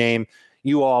 carries per game.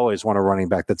 You always want a running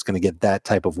back that's going to get that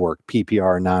type of work,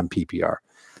 PPR, non-PPR.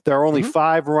 There are only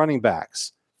 5 running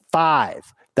backs,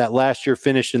 5, that that last year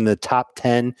finished in the top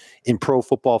 10 in Pro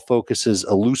Football Focus's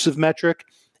elusive metric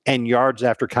and yards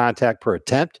after contact per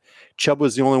attempt. Chubb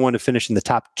was the only one to finish in the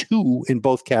top 2 in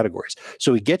both categories.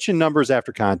 So he gets you numbers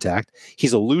after contact.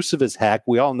 He's elusive as heck.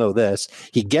 We all know this.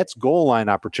 He gets goal line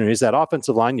opportunities. That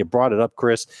offensive line, you brought it up,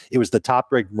 Chris. It was the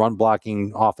top-ranked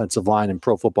run-blocking offensive line in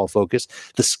Pro Football Focus.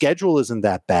 The schedule isn't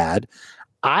that bad.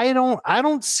 I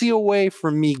don't see a way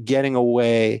for me getting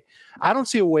away. I don't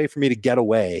see a way for me to get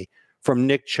away from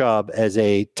Nick Chubb as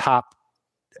a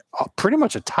pretty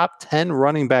much a top 10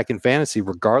 running back in fantasy,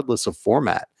 regardless of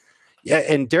format. Yeah,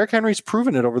 and Derrick Henry's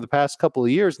proven it over the past couple of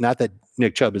years. Not that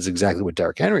Nick Chubb is exactly what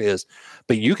Derrick Henry is,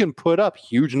 but you can put up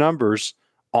huge numbers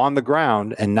on the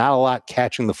ground and not a lot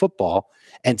catching the football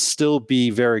and still be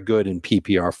very good in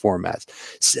PPR formats.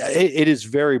 It is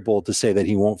very bold to say that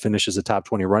he won't finish as a top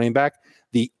 20 running back.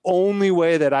 The only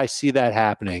way that I see that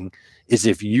happening is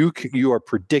if you are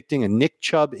predicting a Nick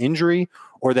Chubb injury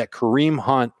or that Kareem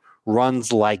Hunt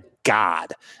runs like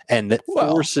God and that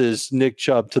forces Nick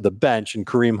Chubb to the bench and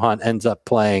Kareem Hunt ends up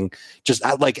playing just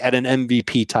like at an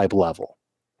MVP type level.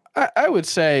 I would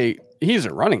say he's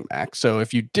a running back. So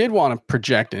if you did want to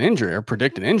project an injury or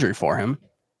predict an injury for him,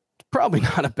 probably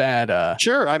not a bad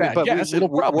sure. I mean, but guess. It'll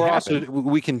probably happen.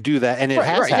 We can do that, and it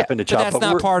has happened to Chubb. But that's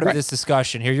not part of this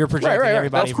discussion here. You're projecting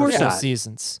everybody for 4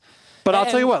 seasons. But I'll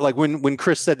tell you what, like when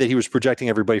Chris said that he was projecting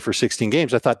everybody for 16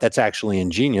 games, I thought that's actually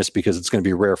ingenious because it's going to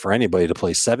be rare for anybody to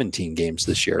play 17 games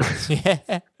this year.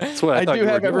 That's what I do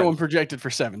have everyone projected for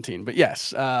 17. But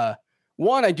yes,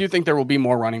 one, I do think there will be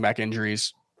more running back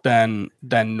injuries than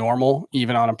normal,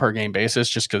 even on a per game basis,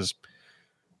 just because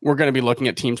we're going to be looking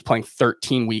at teams playing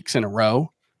 13 weeks in a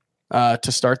row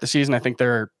to start the season. I think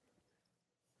are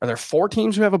there 4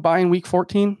 teams who have a bye in week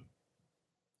 14?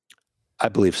 I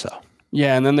believe so.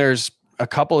 Yeah, and then there's a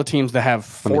couple of teams that have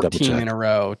 14 in a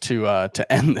row to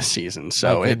end the season.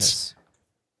 So let's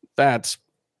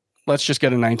just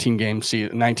get a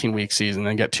 19 week season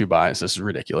and get 2 byes. This is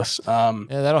ridiculous. Yeah,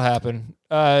 that'll happen.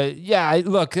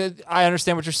 Look, I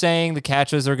understand what you're saying. The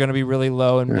catches are going to be really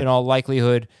low in all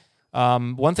likelihood.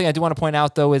 One thing I do want to point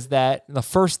out though is that in the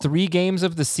first 3 games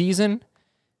of the season,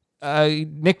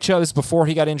 Nick Chubb, before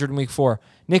he got injured in week 4,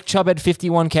 Nick Chubb had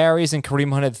 51 carries and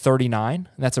Kareem Hunt had 39.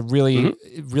 And that's a really,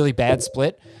 really bad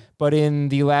split. But in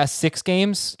the last 6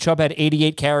 games, Chubb had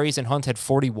 88 carries and Hunt had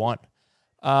 41.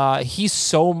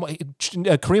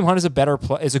 Kareem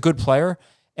Hunt is a good player.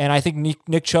 And I think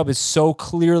Nick Chubb is so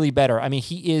clearly better. I mean,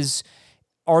 he is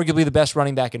arguably the best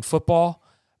running back in football.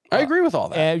 I agree with all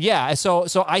that. So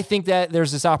I think that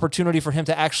there's this opportunity for him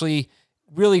to actually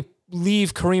really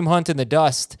leave Kareem Hunt in the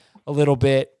dust a little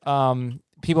bit.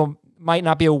 People might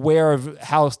not be aware of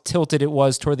how tilted it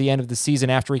was toward the end of the season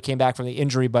after he came back from the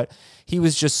injury, but he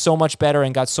was just so much better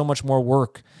and got so much more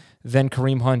work than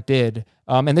Kareem Hunt did.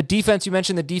 And the defense, you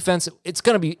mentioned the defense, it's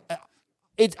going to be...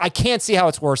 I can't see how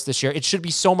it's worse this year. It should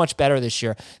be so much better this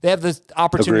year. They have the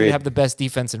opportunity to have the best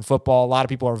defense in football. A lot of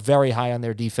people are very high on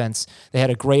their defense. They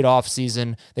had a great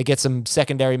offseason. They get some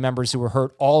secondary members who were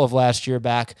hurt all of last year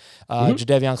back,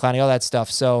 Jadeveon Clowney, all that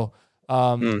stuff. So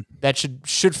that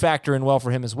should factor in well for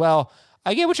him as well.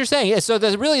 I get what you're saying. Yeah, so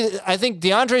I think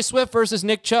DeAndre Swift versus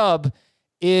Nick Chubb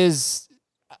is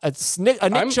a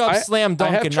Nick Chubb slam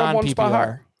dunk in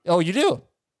non-PPR. Oh, you do?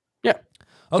 Yeah.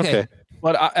 Okay.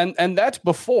 But and that's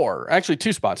before, actually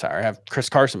 2 spots higher. I have Chris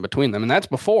Carson between them, and that's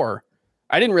before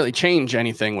I didn't really change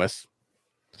anything with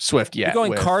Swift yet. You're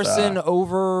going Carson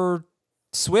over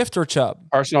Swift or Chubb?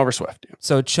 Carson over Swift. Yeah.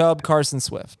 So Chubb, Carson,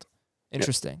 Swift.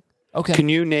 Interesting. Yeah. Okay. Can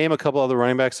you name a couple other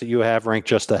running backs that you have ranked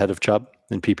just ahead of Chubb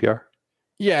in PPR?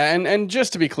 Yeah, and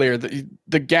just to be clear,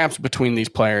 the gaps between these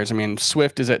players, I mean,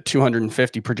 Swift is at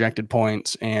 250 projected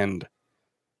points, and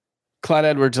Clyde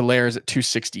Edwards-Helaire is at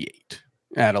 268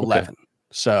 at 11. Okay.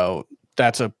 So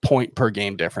that's a point per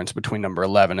game difference between number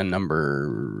 11 and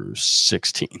number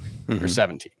 16 or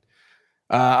 17.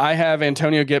 I have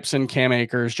Antonio Gibson, Cam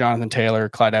Akers, Jonathan Taylor,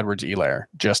 Clyde Edwards-Helaire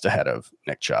just ahead of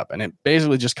Nick Chubb. And it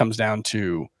basically just comes down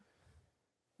to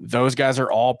those guys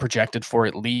are all projected for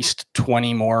at least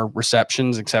 20 more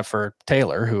receptions, except for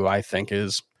Taylor, who I think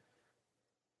is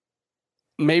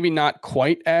maybe not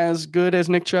quite as good as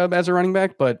Nick Chubb as a running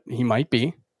back, but he might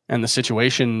be. And the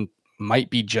situation might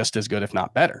be just as good, if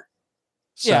not better.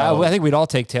 So, yeah, I think we'd all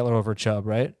take Taylor over Chubb,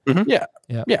 right? Mm-hmm. Yeah.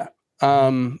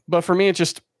 But for me,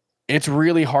 it's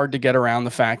really hard to get around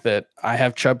the fact that I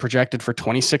have Chubb projected for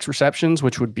 26 receptions,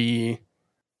 which would be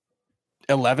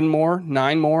 9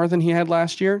 more than he had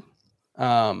last year.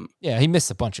 He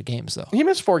missed a bunch of games though. He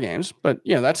missed 4 games, but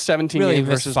that's 17 games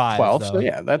versus 5, 12. Though.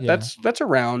 So that's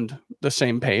around the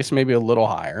same pace, maybe a little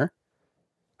higher.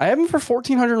 I have him for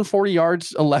 1,440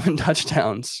 yards, 11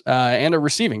 touchdowns, and a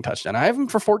receiving touchdown. I have him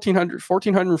for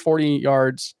 1,440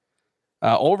 yards,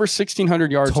 over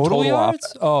 1,600 yards total yards.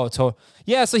 Offense. Oh, total.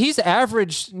 Yeah, so he's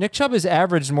averaged. Nick Chubb has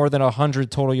averaged more than 100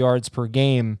 total yards per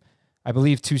game, I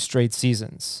believe, 2 straight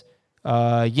seasons.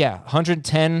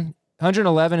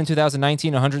 111 in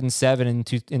 2019, 107 in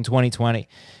 2020,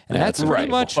 and that's pretty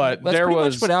much. But that's pretty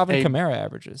much what Alvin Kamara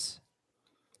averages.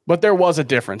 But there was a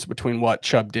difference between what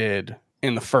Chubb did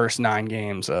in the first 9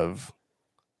 games of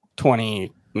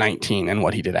 2019 and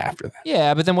what he did after that.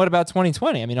 Yeah, but then what about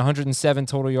 2020? I mean, 107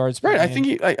 total yards per game.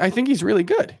 I think he's really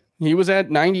good. He was at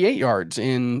 98 yards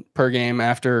per game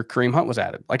after Kareem Hunt was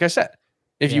added. Like I said,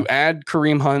 if you add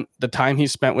Kareem Hunt, the time he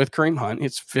spent with Kareem Hunt,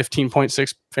 it's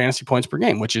 15.6 fantasy points per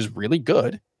game, which is really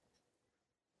good.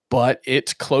 But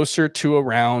it's closer to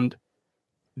around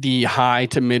the high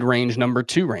to mid-range number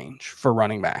 2 range for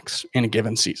running backs in a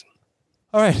given season.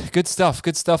 All right, good stuff.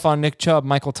 Good stuff on Nick Chubb,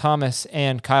 Michael Thomas,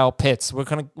 and Kyle Pitts. We're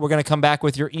gonna come back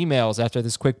with your emails after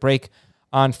this quick break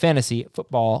on Fantasy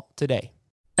Football Today.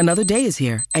 Another day is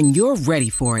here, and you're ready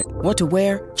for it. What to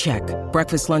wear? Check.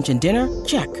 Breakfast, lunch, and dinner?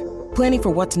 Check. Planning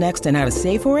for what's next and how to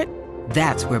save for it?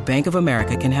 That's where Bank of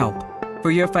America can help.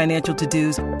 For your financial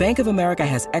to-dos, Bank of America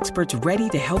has experts ready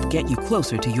to help get you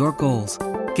closer to your goals.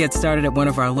 Get started at one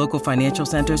of our local financial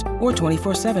centers or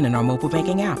 24/7 in our mobile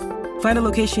banking app. Find a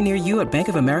location near you at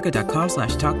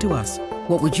bankofamerica.com/talktous.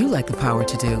 What would you like the power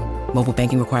to do? Mobile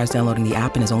banking requires downloading the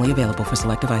app and is only available for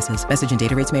select devices. Message and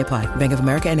data rates may apply. Bank of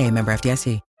America N.A., member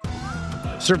FDIC.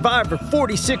 Survivor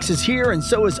 46 is here, and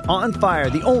so is On Fire,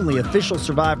 the only official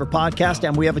Survivor podcast,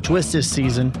 and we have a twist this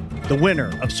season. The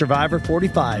winner of Survivor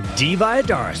 45, Dee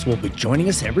Valladares, will be joining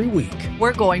us every week.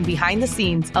 We're going behind the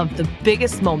scenes of the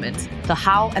biggest moments, the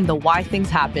how and the why things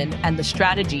happen, and the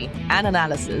strategy and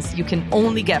analysis you can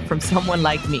only get from someone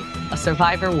like me, a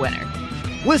Survivor winner.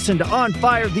 Listen to On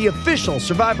Fire, the official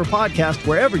Survivor podcast,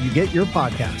 wherever you get your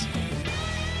podcasts.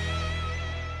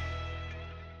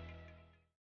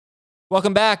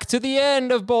 Welcome back to the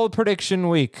end of Bold Prediction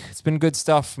Week. It's been good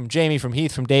stuff from Jamie, from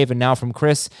Heath, from Dave, and now from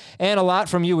Chris, and a lot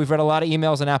from you. We've read a lot of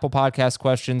emails and Apple Podcast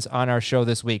questions on our show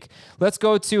this week. Let's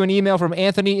go to an email from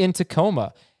Anthony in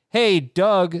Tacoma. Hey,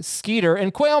 Doug, Skeeter,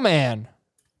 and Quailman.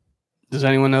 Does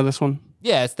anyone know this one?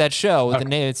 Yeah, it's that show with the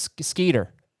name. It's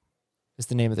Skeeter. Is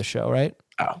the name of the show, right?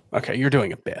 Oh, okay. You're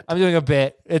doing a bit. I'm doing a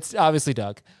bit. It's obviously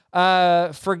Doug.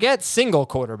 Forget single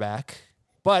quarterback.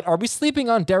 But are we sleeping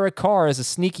on Derek Carr as a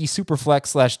sneaky super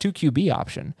flex / 2QB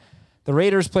option? The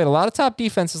Raiders played a lot of top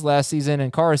defenses last season,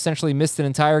 and Carr essentially missed an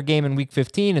entire game in Week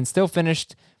 15 and still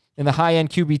finished in the high-end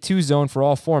QB2 zone for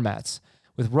all formats.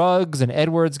 With Ruggs and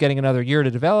Edwards getting another year to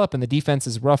develop, and the defense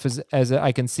as rough as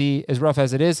I can see, as rough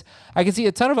as it is, I can see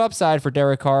a ton of upside for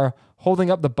Derek Carr holding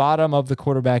up the bottom of the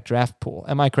quarterback draft pool.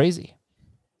 Am I crazy?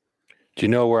 Do you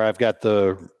know where I've got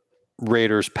the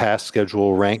Raiders pass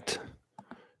schedule ranked?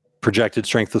 Projected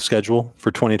strength of schedule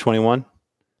for 2021?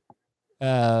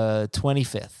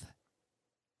 25th.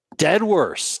 Dead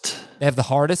worst. They have the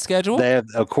hardest schedule? They have,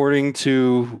 according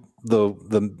to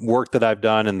the work that I've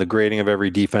done and the grading of every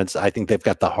defense, I think they've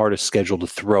got the hardest schedule to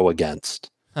throw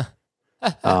against.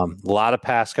 A lot of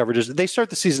pass coverages. They start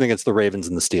the season against the Ravens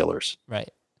and the Steelers. Right.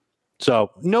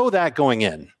 So know that going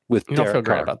in with you don't Derek feel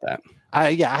great Carr. about that.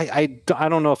 I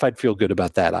don't know if I'd feel good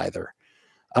about that either.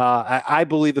 I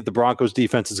believe that the Broncos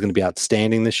defense is going to be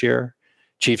outstanding this year.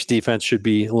 Chiefs defense should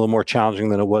be a little more challenging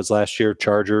than it was last year.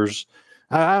 Chargers.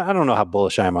 I don't know how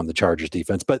bullish I am on the Chargers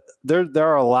defense, but there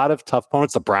are a lot of tough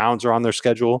opponents. The Browns are on their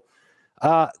schedule.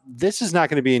 This is not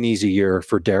going to be an easy year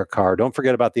for Derek Carr. Don't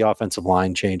forget about the offensive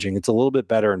line changing. It's a little bit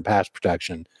better in pass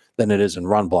protection than it is in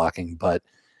run blocking, but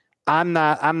I'm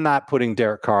not putting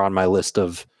Derek Carr on my list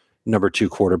of number 2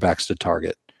 quarterbacks to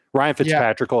target. Ryan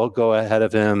Fitzpatrick will go ahead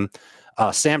of him.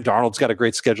 Sam Darnold's got a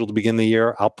great schedule to begin the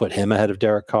year. I'll put him ahead of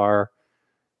Derek Carr.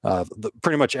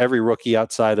 Pretty much every rookie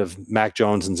outside of Mac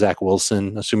Jones and Zach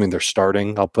Wilson, assuming they're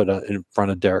starting, I'll put in front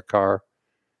of Derek Carr.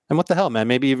 And what the hell, man?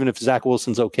 Maybe even if Zach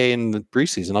Wilson's okay in the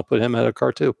preseason, I'll put him ahead of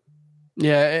Carr too.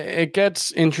 Yeah, it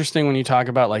gets interesting when you talk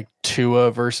about like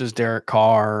Tua versus Derek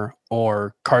Carr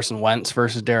or Carson Wentz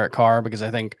versus Derek Carr, because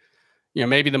I think,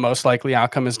 maybe the most likely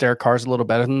outcome is Derek Carr's a little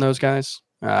better than those guys.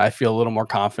 I feel a little more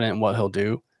confident in what he'll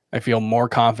do. I feel more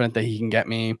confident that he can get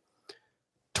me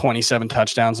 27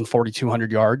 touchdowns and 4,200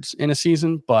 yards in a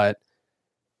season. But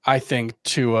I think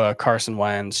to Carson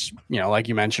Wentz, like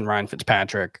you mentioned, Ryan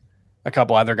Fitzpatrick, a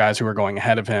couple other guys who are going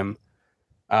ahead of him,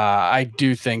 I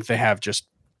do think they have just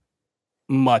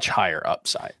much higher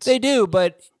upsides. They do,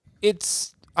 but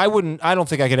I don't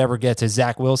think I could ever get to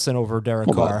Zach Wilson over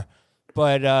Derek Carr.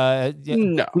 But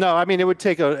no. I mean, it would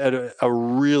take a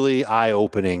really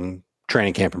eye-opening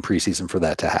training camp and preseason for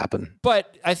that to happen.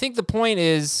 But I think the point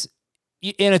is,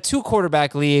 in a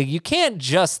 2-quarterback league, you can't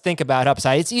just think about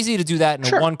upside. It's easy to do that in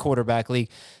a 1-quarterback league.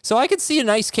 So I could see a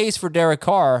nice case for Derek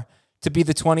Carr to be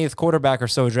the 20th quarterback or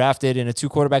so drafted in a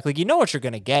 2-quarterback league. You know what you're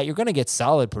going to get. You're going to get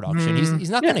solid production. He's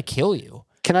not going to kill you.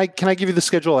 Can I give you the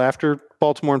schedule after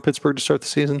Baltimore and Pittsburgh to start the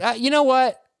season? You know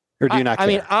what? Or do you not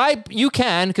care? I mean, you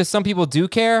can, because some people do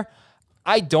care.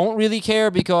 I don't really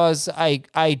care because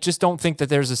I just don't think that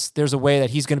there's a way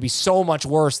that he's going to be so much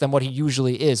worse than what he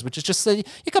usually is, which is just like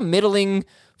a middling,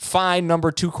 fine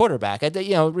number 2 quarterback.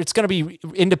 It's going to be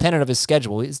independent of his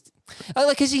schedule.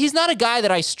 He's not a guy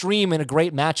that I stream in a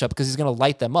great matchup because he's going to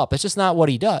light them up. It's just not what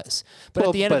he does. But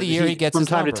at the end of the year, he gets from his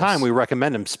time numbers. to time. We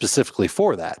recommend him specifically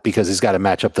for that because he's got a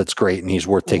matchup that's great and he's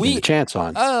worth taking the chance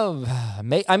on.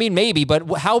 I mean, maybe, but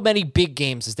how many big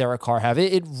games does Derek Carr have?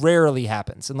 It rarely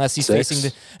happens unless he's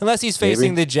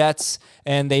facing the Jets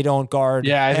and they don't guard.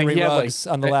 Yeah, I Henry think he Ruggs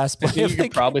had on the last play. You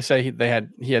could probably say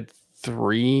he had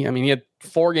 3. I mean, he had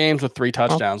 4 games with 3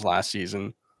 touchdowns last season.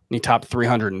 And he topped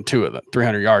 300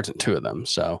 yards in 2 of them.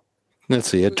 So let's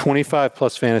see, he had 25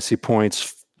 plus fantasy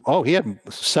points. Oh, he had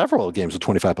several games with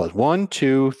 25 plus. 1,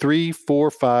 2, 3,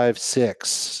 4, 5,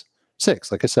 6.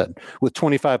 6, like I said, with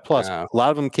 25 plus. A lot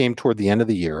of them came toward the end of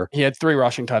the year. He had 3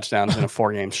 rushing touchdowns in a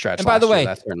 4-game stretch. And by the way,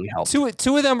 that certainly helped.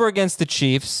 Two of them were against the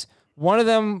Chiefs. One of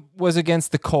them was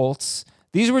against the Colts.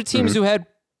 These were teams who had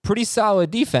pretty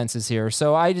solid defenses here.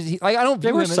 So I don't view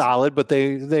they were solid, but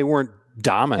they weren't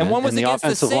dominant. And one was the against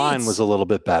offensive line was a little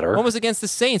bit better. One was against the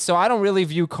Saints, so I don't really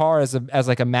view Carr as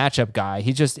like a matchup guy.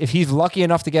 if he's lucky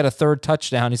enough to get a 3rd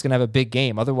touchdown, he's going to have a big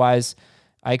game. Otherwise,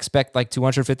 I expect like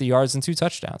 250 yards and 2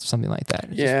 touchdowns or something like that.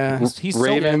 He's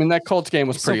Raven. I mean, that Colts game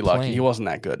was pretty lucky. Plain. He wasn't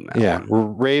that good in that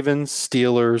one. Ravens,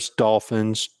 Steelers,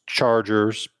 Dolphins,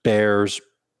 Chargers, Bears,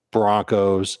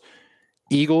 Broncos,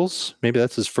 Eagles. Maybe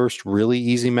that's his first really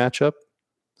easy matchup.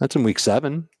 That's in week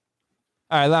 7.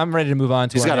 All right, I'm ready to move on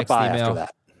to He's our got next a bye email.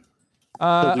 after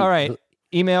that. All right,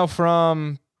 email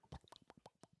from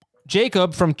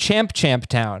Jacob from Champ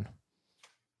Town.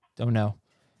 Don't know.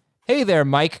 Hey there,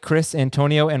 Mike, Chris,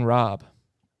 Antonio, and Rob.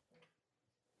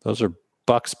 Those are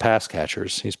Bucks pass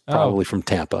catchers. He's probably from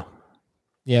Tampa.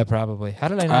 Yeah, probably. How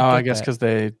did I not? I guess because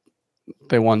they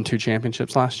won 2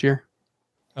 championships last year.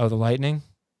 Oh, the Lightning.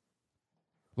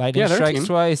 Lightning strikes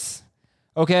twice.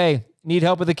 Okay, need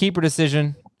help with a keeper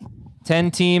decision.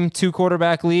 10-team,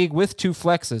 2-quarterback league with 2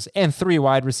 flexes and 3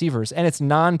 wide receivers, and it's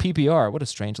non-PPR. What a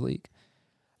strange league.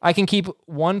 I can keep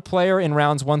 1 player in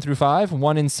rounds 1 through 5,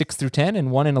 1 in 6 through 10,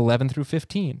 and 1 in 11 through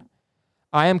 15.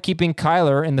 I am keeping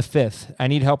Kyler in the 5th. I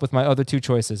need help with my other 2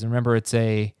 choices. And remember, it's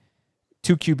a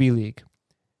 2 QB league.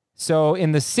 So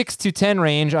in the 6 to 10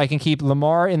 range, I can keep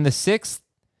Lamar in the 6th,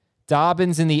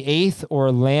 Dobbins in the 8th,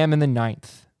 or Lamb in the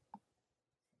 9th.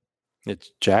 It's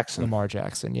Jackson. Lamar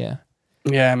Jackson, yeah.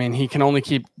 Yeah, I mean, he can only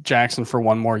keep Jackson for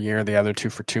 1 more year, the other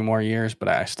 2 for 2 more years, but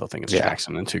I still think it's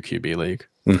Jackson in 2 QB league.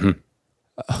 Mm-hmm.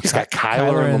 He's got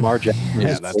Kyler and Lamar Jackson.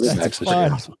 Yeah, that's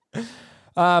awesome.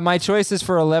 My choices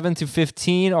for 11 to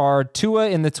 15 are Tua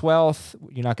in the 12th.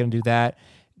 You're not going to do that.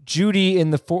 Judy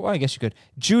in the I guess you could.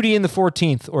 Judy in the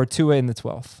 14th or Tua in the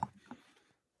 12th.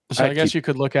 So I guess you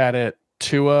could look at it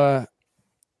Tua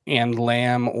and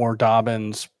Lamb or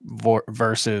Dobbins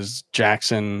versus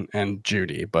Jackson and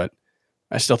Judy, but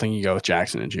I still think you go with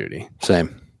Jackson and Judy.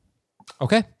 Same.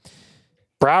 Okay.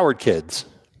 Broward kids.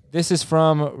 This is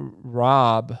from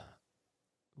Rob.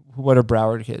 What are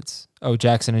Broward kids? Oh,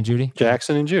 Jackson and Judy?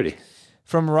 Jackson and Judy.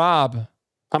 From Rob.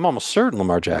 I'm almost certain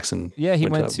Lamar Jackson. Yeah, he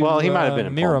went to well, he might have been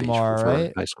in Miramar, Palm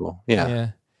Beach for high school.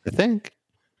 Yeah. I think.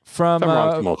 From if I'm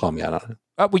wrong, someone will call me out on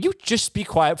it. Will you just be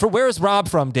quiet? Where is Rob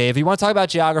from, Dave? You want to talk about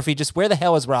geography, just where the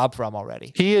hell is Rob from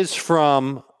already? He is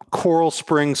from Coral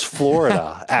Springs,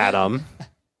 Florida, Adam.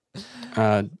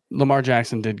 Lamar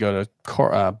Jackson did go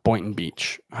to Boynton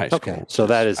Beach High School. Okay, so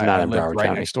that is not in Broward right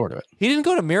County. Next door to it. He didn't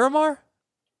go to Miramar?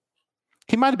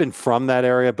 He might have been from that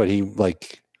area, but he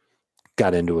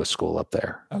got into a school up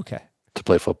there. Okay. To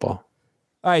play football.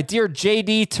 All right, dear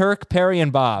JD, Turk, Perry,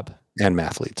 and Bob. And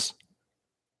mathletes.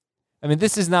 I mean,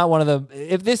 this is not one of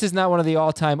the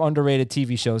all-time underrated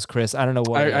TV shows, Chris. I don't know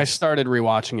what. I started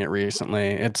rewatching it recently.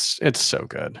 It's so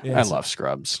good. Yeah, I love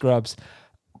Scrubs.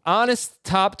 Honest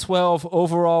top 12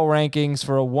 overall rankings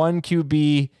for a 1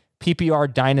 QB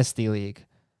PPR dynasty league.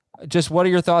 Just what are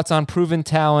your thoughts on proven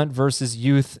talent versus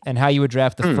youth and how you would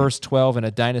draft the first 12 in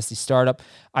a dynasty startup?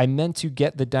 I meant to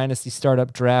get the dynasty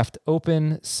startup draft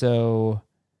open, so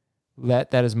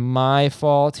that is my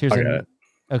fault.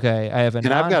 Okay, I have a.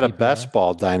 And I've got a best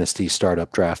ball dynasty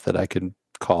startup draft that I could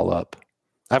call up.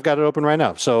 I've got it open right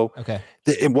now. So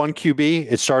in one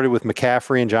QB, it started with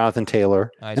McCaffrey and Jonathan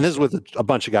Taylor. And this is with a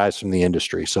bunch of guys from the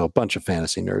industry. So a bunch of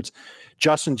fantasy nerds.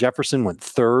 Justin Jefferson went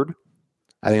third.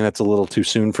 I think that's a little too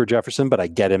soon for Jefferson, but I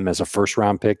get him as a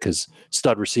first-round pick because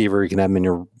stud receiver, you can have him in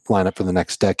your lineup for the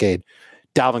next decade.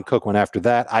 Dalvin Cook went after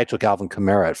that. I took Alvin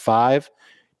Kamara at 5.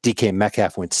 DK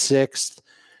Metcalf went 6th.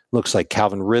 Looks like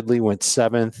Calvin Ridley went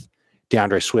 7th.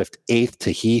 DeAndre Swift 8th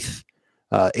to Heath.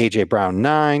 A.J. Brown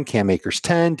 9. Cam Akers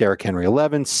 10. Derrick Henry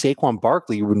 11. Saquon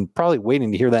Barkley, you've been probably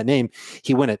waiting to hear that name.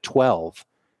 He went at 12.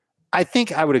 I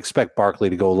think I would expect Barkley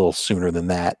to go a little sooner than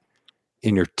that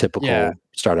in your typical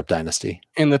startup dynasty.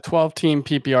 In the 12-team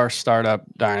PPR startup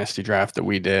dynasty draft that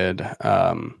we did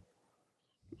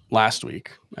last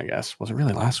week, I guess. Was it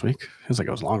really last week? Feels like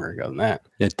it was longer ago than that.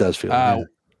 It does feel like that.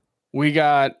 We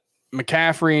got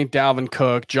McCaffrey, Dalvin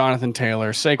Cook, Jonathan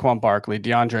Taylor, Saquon Barkley,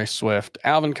 DeAndre Swift,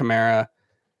 Alvin Kamara,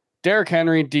 Derrick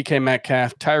Henry, DK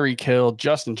Metcalf, Tyreek Hill,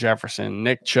 Justin Jefferson,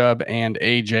 Nick Chubb, and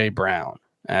A.J. Brown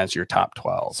as your top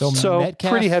 12. So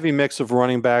Metcalf, pretty heavy mix of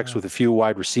running backs with a few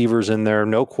wide receivers in there.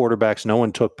 No quarterbacks. No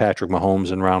one took Patrick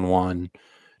Mahomes in round 1.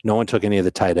 No one took any of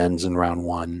the tight ends in round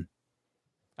 1.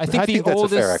 I think that's a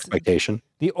fair expectation.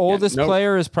 The oldest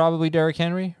player is probably Derrick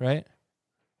Henry, right?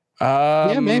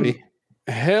 Yeah, maybe.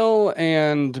 Hill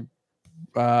and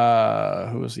who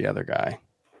was the other guy?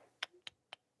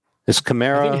 Is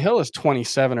Kamara? I think Hill is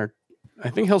 27 or I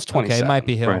think Hill's 27. Okay, it might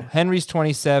be Hill. Right. Henry's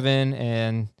 27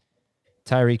 and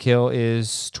Tyreek Hill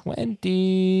is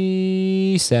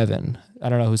 27. I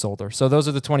don't know who's older. So those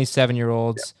are the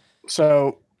 27-year-olds. Yeah.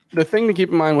 So the thing to keep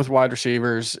in mind with wide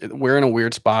receivers, we're in a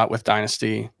weird spot with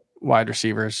dynasty wide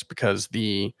receivers because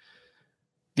the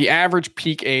average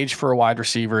peak age for a wide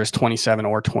receiver is 27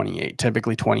 or 28,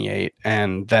 typically 28.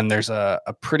 And then there's a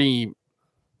pretty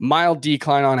mild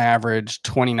decline on average,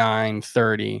 29,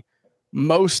 30.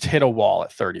 Most hit a wall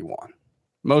at 31.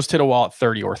 Most hit a wall at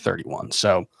 30 or 31.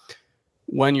 So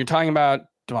when you're talking about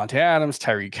Devontae Adams,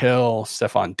 Tyreek Hill,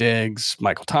 Stephon Diggs,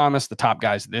 Michael Thomas, the top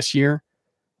guys this year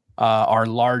are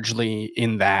largely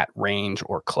in that range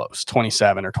or close,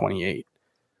 27 or 28.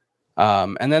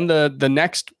 And then the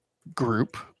next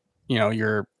group,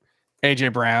 your A.J.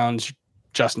 Browns,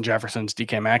 Justin Jeffersons,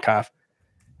 DK Metcalf,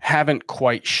 haven't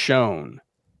quite shown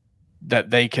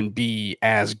that they can be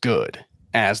as good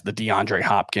as the DeAndre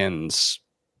Hopkins,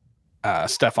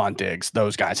 Stephon Diggs,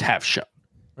 those guys have shown.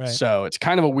 Right. So it's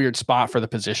kind of a weird spot for the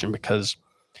position because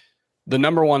the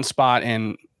number one spot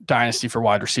in dynasty for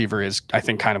wide receiver is, I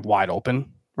think, kind of wide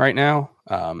open right now.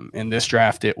 In this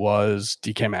draft, it was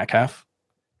DK Metcalf,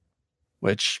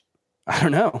 which I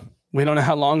don't know. We don't know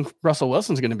how long Russell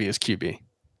Wilson's going to be as QB.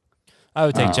 I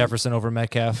would take Jefferson over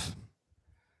Metcalf.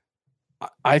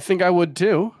 I think I would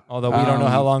too. Although we don't know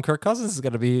how long Kirk Cousins is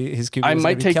going to be his QB. I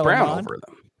might take Brown over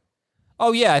them.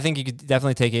 Oh, yeah. I think you could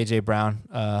definitely take A.J. Brown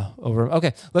over him.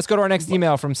 Okay, let's go to our next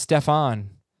email from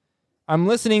Stefan. I'm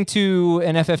listening to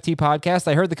an FFT podcast.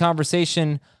 I heard the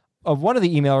conversation of one of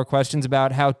the emailer questions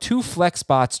about how 2 flex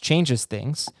spots changes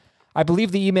things. I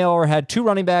believe the emailer had 2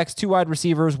 running backs, 2 wide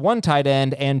receivers, 1 tight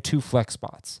end, and 2 flex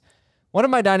spots. One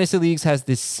of my dynasty leagues has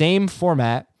this same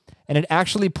format, and it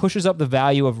actually pushes up the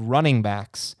value of running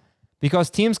backs.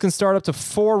 Because teams can start up to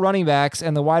 4 running backs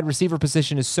and the wide receiver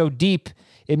position is so deep,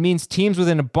 it means teams with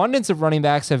an abundance of running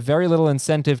backs have very little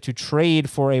incentive to trade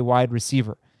for a wide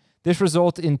receiver. This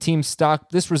results in teams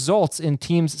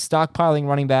stockpiling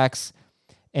running backs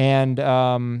and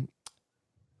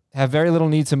have very little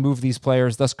need to move these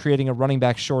players, thus creating a running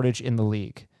back shortage in the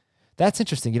league. That's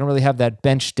interesting. You don't really have that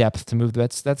bench depth to move.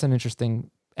 That's an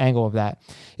interesting angle of that.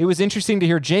 It was interesting to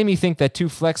hear Jamie think that 2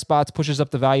 flex spots pushes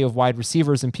up the value of wide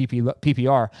receivers in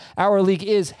PPR. Our league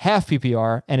is half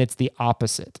PPR, and it's the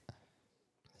opposite.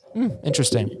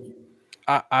 Interesting.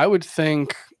 I would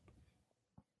think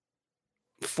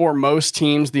for most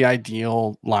teams, the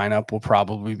ideal lineup will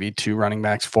probably be 2 running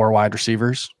backs, 4 wide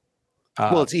receivers.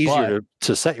 Well, it's easier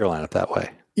to set your lineup that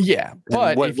way. Yeah,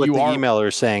 but what the emailer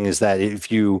is saying is that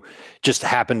if you just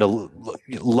happen to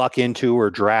luck into or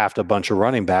draft a bunch of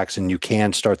running backs and you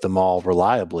can start them all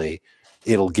reliably,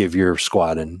 it'll give your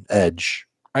squad an edge.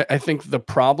 I think the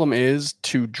problem is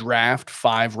to draft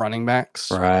 5 running backs.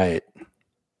 Right.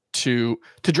 To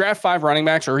draft 5 running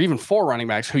backs or even 4 running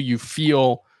backs who you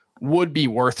feel would be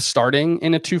worth starting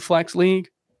in a 2-flex league,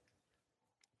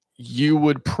 you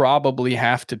would probably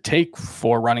have to take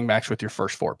 4 running backs with your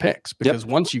first 4 picks because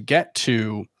once you get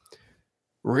to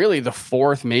really the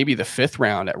 4th, maybe the 5th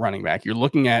round at running back, you're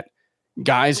looking at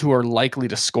guys who are likely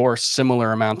to score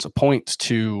similar amounts of points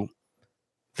to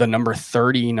the number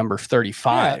 30, number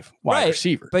 35 wide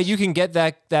receiver. But you can get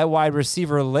that wide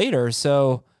receiver later.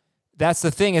 So That's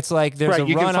the thing. It's like there's right. A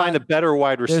you run can find on, a better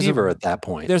wide receiver at that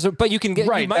point. But you can get.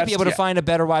 You might be able to find a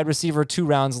better wide receiver 2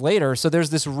 rounds later. So there's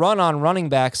this run on running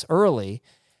backs early,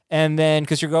 and then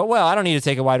because you go, well, I don't need to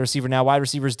take a wide receiver now. Wide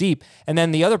receiver's deep. And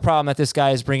then the other problem that this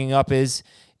guy is bringing up is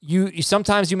you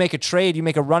sometimes you make a trade, you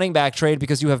make a running back trade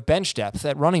because you have bench depth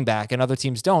at running back, and other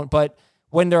teams don't. But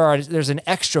when there's an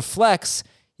extra flex,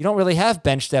 you don't really have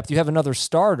bench depth. You have another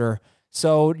starter.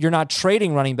 So you're not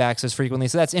trading running backs as frequently.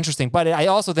 So that's interesting. But I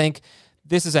also think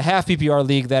this is a half PPR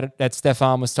league that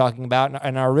Stefan was talking about.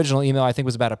 And our original email, I think,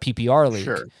 was about a PPR league.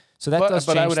 Sure. So that does change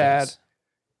But I would things. add,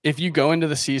 if you go into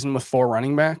the season with 4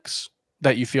 running backs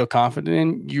that you feel confident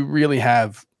in, you really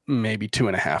have maybe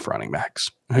 2.5 running backs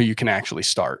who you can actually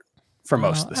start for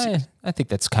most of the season. I think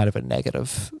that's kind of a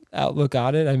negative outlook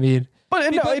on it. I mean...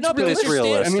 But it's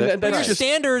realistic. I mean,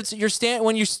 your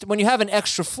standards, when you have an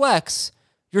extra flex,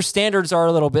 your standards are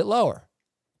a little bit lower.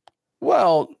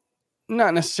 Well,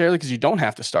 not necessarily, because you don't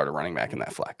have to start a running back in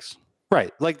that flex.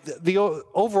 Right. Like the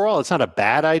overall, it's not a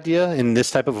bad idea in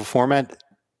this type of a format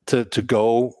to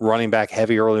go running back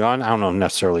heavy early on. I don't know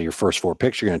necessarily your first 4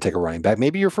 picks, you're going to take a running back.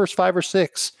 Maybe your first 5 or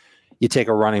 6, you take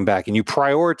a running back and you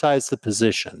prioritize the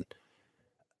position.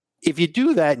 If you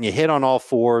do that and you hit on all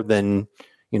 4, then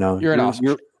you're going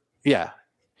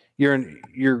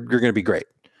to be great.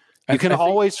 You can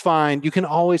always find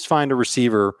a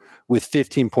receiver with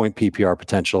 15-point PPR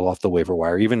potential off the waiver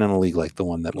wire, even in a league like the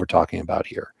one that we're talking about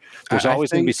here. There's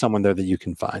always going to be someone there that you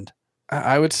can find.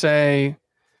 I would say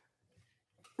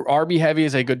RB heavy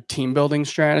is a good team building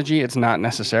strategy. It's not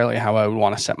necessarily how I would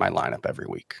want to set my lineup every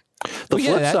week. The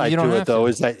flip side to it, though,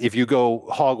 is that if you go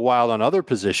hog wild on other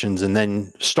positions and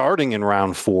then starting in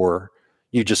round 4,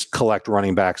 you just collect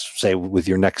running backs, say, with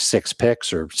your next 6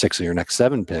 picks or 6 of your next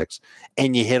 7 picks,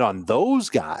 and you hit on those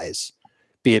guys,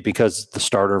 be it because the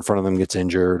starter in front of them gets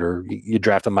injured or you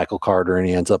draft a Michael Carter and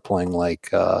he ends up playing like,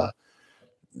 a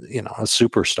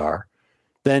superstar,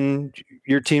 then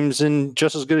your team's in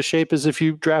just as good a shape as if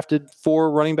you drafted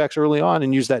 4 running backs early on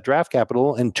and used that draft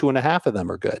capital and 2.5 of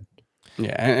them are good.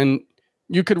 Yeah, and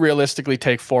you could realistically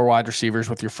take 4 wide receivers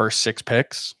with your first 6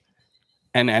 picks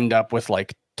and end up with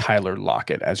like Tyler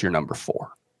Lockett as your number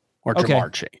 4 or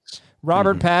Jamar Chase.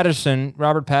 Robert Patterson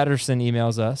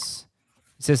emails us.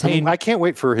 He says, "Hey, I can't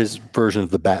wait for his version of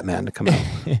the Batman to come out."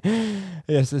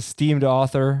 Yes, esteemed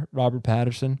author Robert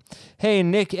Patterson. Hey,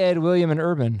 Nick, Ed, William, and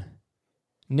Urban.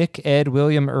 Nick, Ed,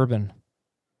 William, Urban.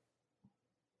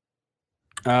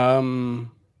 I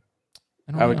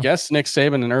would guess Nick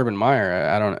Saban and Urban Meyer.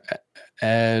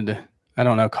 I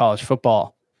don't know college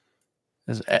football.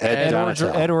 Is Ed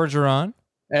Orgeron?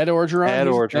 Ed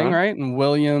Orgeron, right? And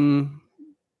William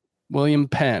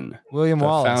Penn. William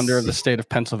Wallace. Founder of the state of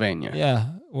Pennsylvania. Yeah,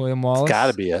 William Wallace. It's got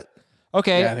to be it.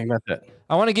 Okay. Yeah, I think that's it.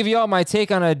 I want to give you all my take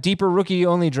on a deeper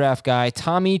rookie-only draft guy.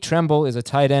 Tommy Tremble is a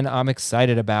tight end I'm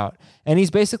excited about, and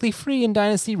he's basically free in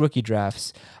Dynasty rookie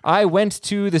drafts. I went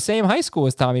to the same high school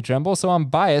as Tommy Tremble, so I'm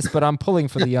biased, but I'm pulling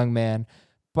for the young man.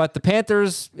 But the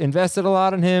Panthers invested a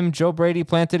lot in him. Joe Brady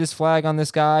planted his flag on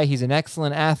this guy. He's an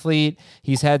excellent athlete.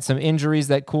 He's had some injuries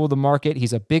that cooled the market.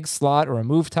 He's a big slot or a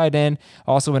move tight end,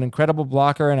 also an incredible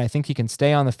blocker, and I think he can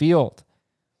stay on the field.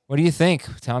 What do you think,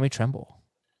 Tommy Tremble?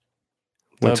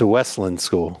 Went to Westland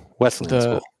School.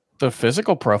 The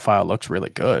physical profile looks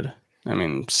really good. I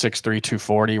mean, 6'3",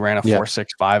 240, ran a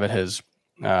 4.65 at his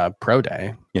pro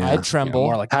day. Yeah. I Tremble.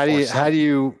 More like how do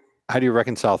you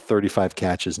reconcile 35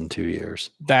 catches in 2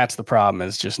 years? That's the problem.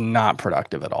 Is just not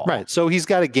productive at all. Right. So he's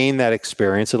got to gain that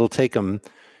experience. It'll take him.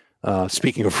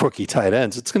 Speaking of rookie tight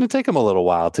ends, it's going to take him a little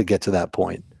while to get to that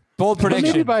point. Bold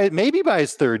prediction. Maybe by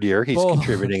his 3rd year, he's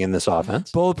contributing in this offense.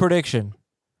 Bold prediction.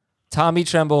 Tommy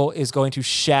Tremble is going to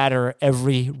shatter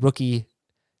every rookie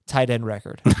tight end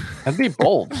record. That'd be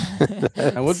bold.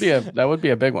 That would be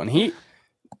a big one. He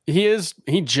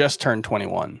just turned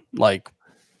 21 like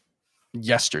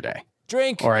yesterday.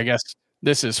 Drink. Or I guess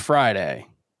this is Friday.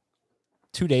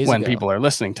 2 days when ago. people are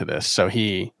listening to this. So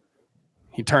he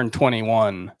turned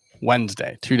 21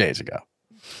 Wednesday, 2 days ago.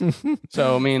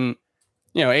 So I mean,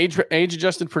 age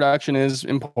adjusted production is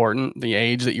important. The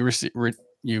age that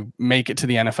you make it to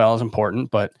the NFL is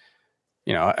important, but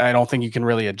I don't think you can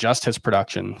really adjust his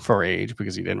production for age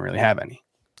because he didn't really have any.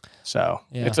 So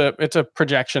it's a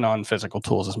projection on physical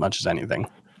tools as much as anything.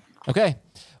 Okay.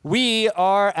 We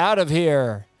are out of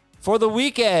here for the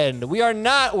weekend. We are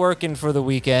not working for the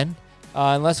weekend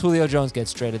unless Julio Jones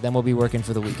gets traded. Then we'll be working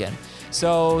for the weekend.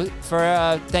 So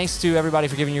thanks to everybody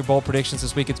for giving your bold predictions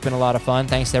this week. It's been a lot of fun.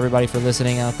 Thanks to everybody for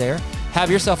listening out there. Have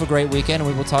yourself a great weekend,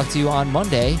 and we will talk to you on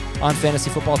Monday on Fantasy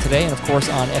Football Today and, of course,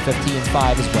 on FFT and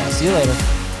 5 as well. See you later.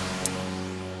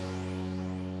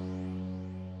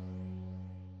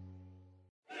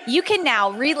 You can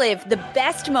now relive the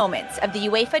best moments of the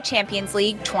UEFA Champions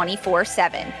League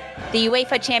 24/7. The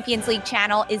UEFA Champions League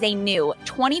channel is a new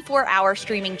 24-hour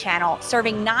streaming channel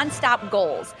serving non-stop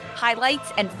goals,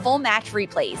 highlights, and full match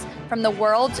replays from the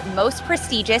world's most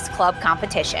prestigious club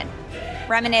competition.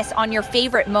 Reminisce on your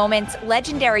favorite moments,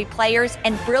 legendary players,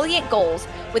 and brilliant goals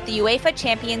with the UEFA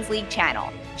Champions League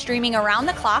channel, streaming around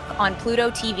the clock on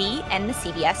Pluto TV and the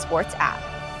CBS Sports app.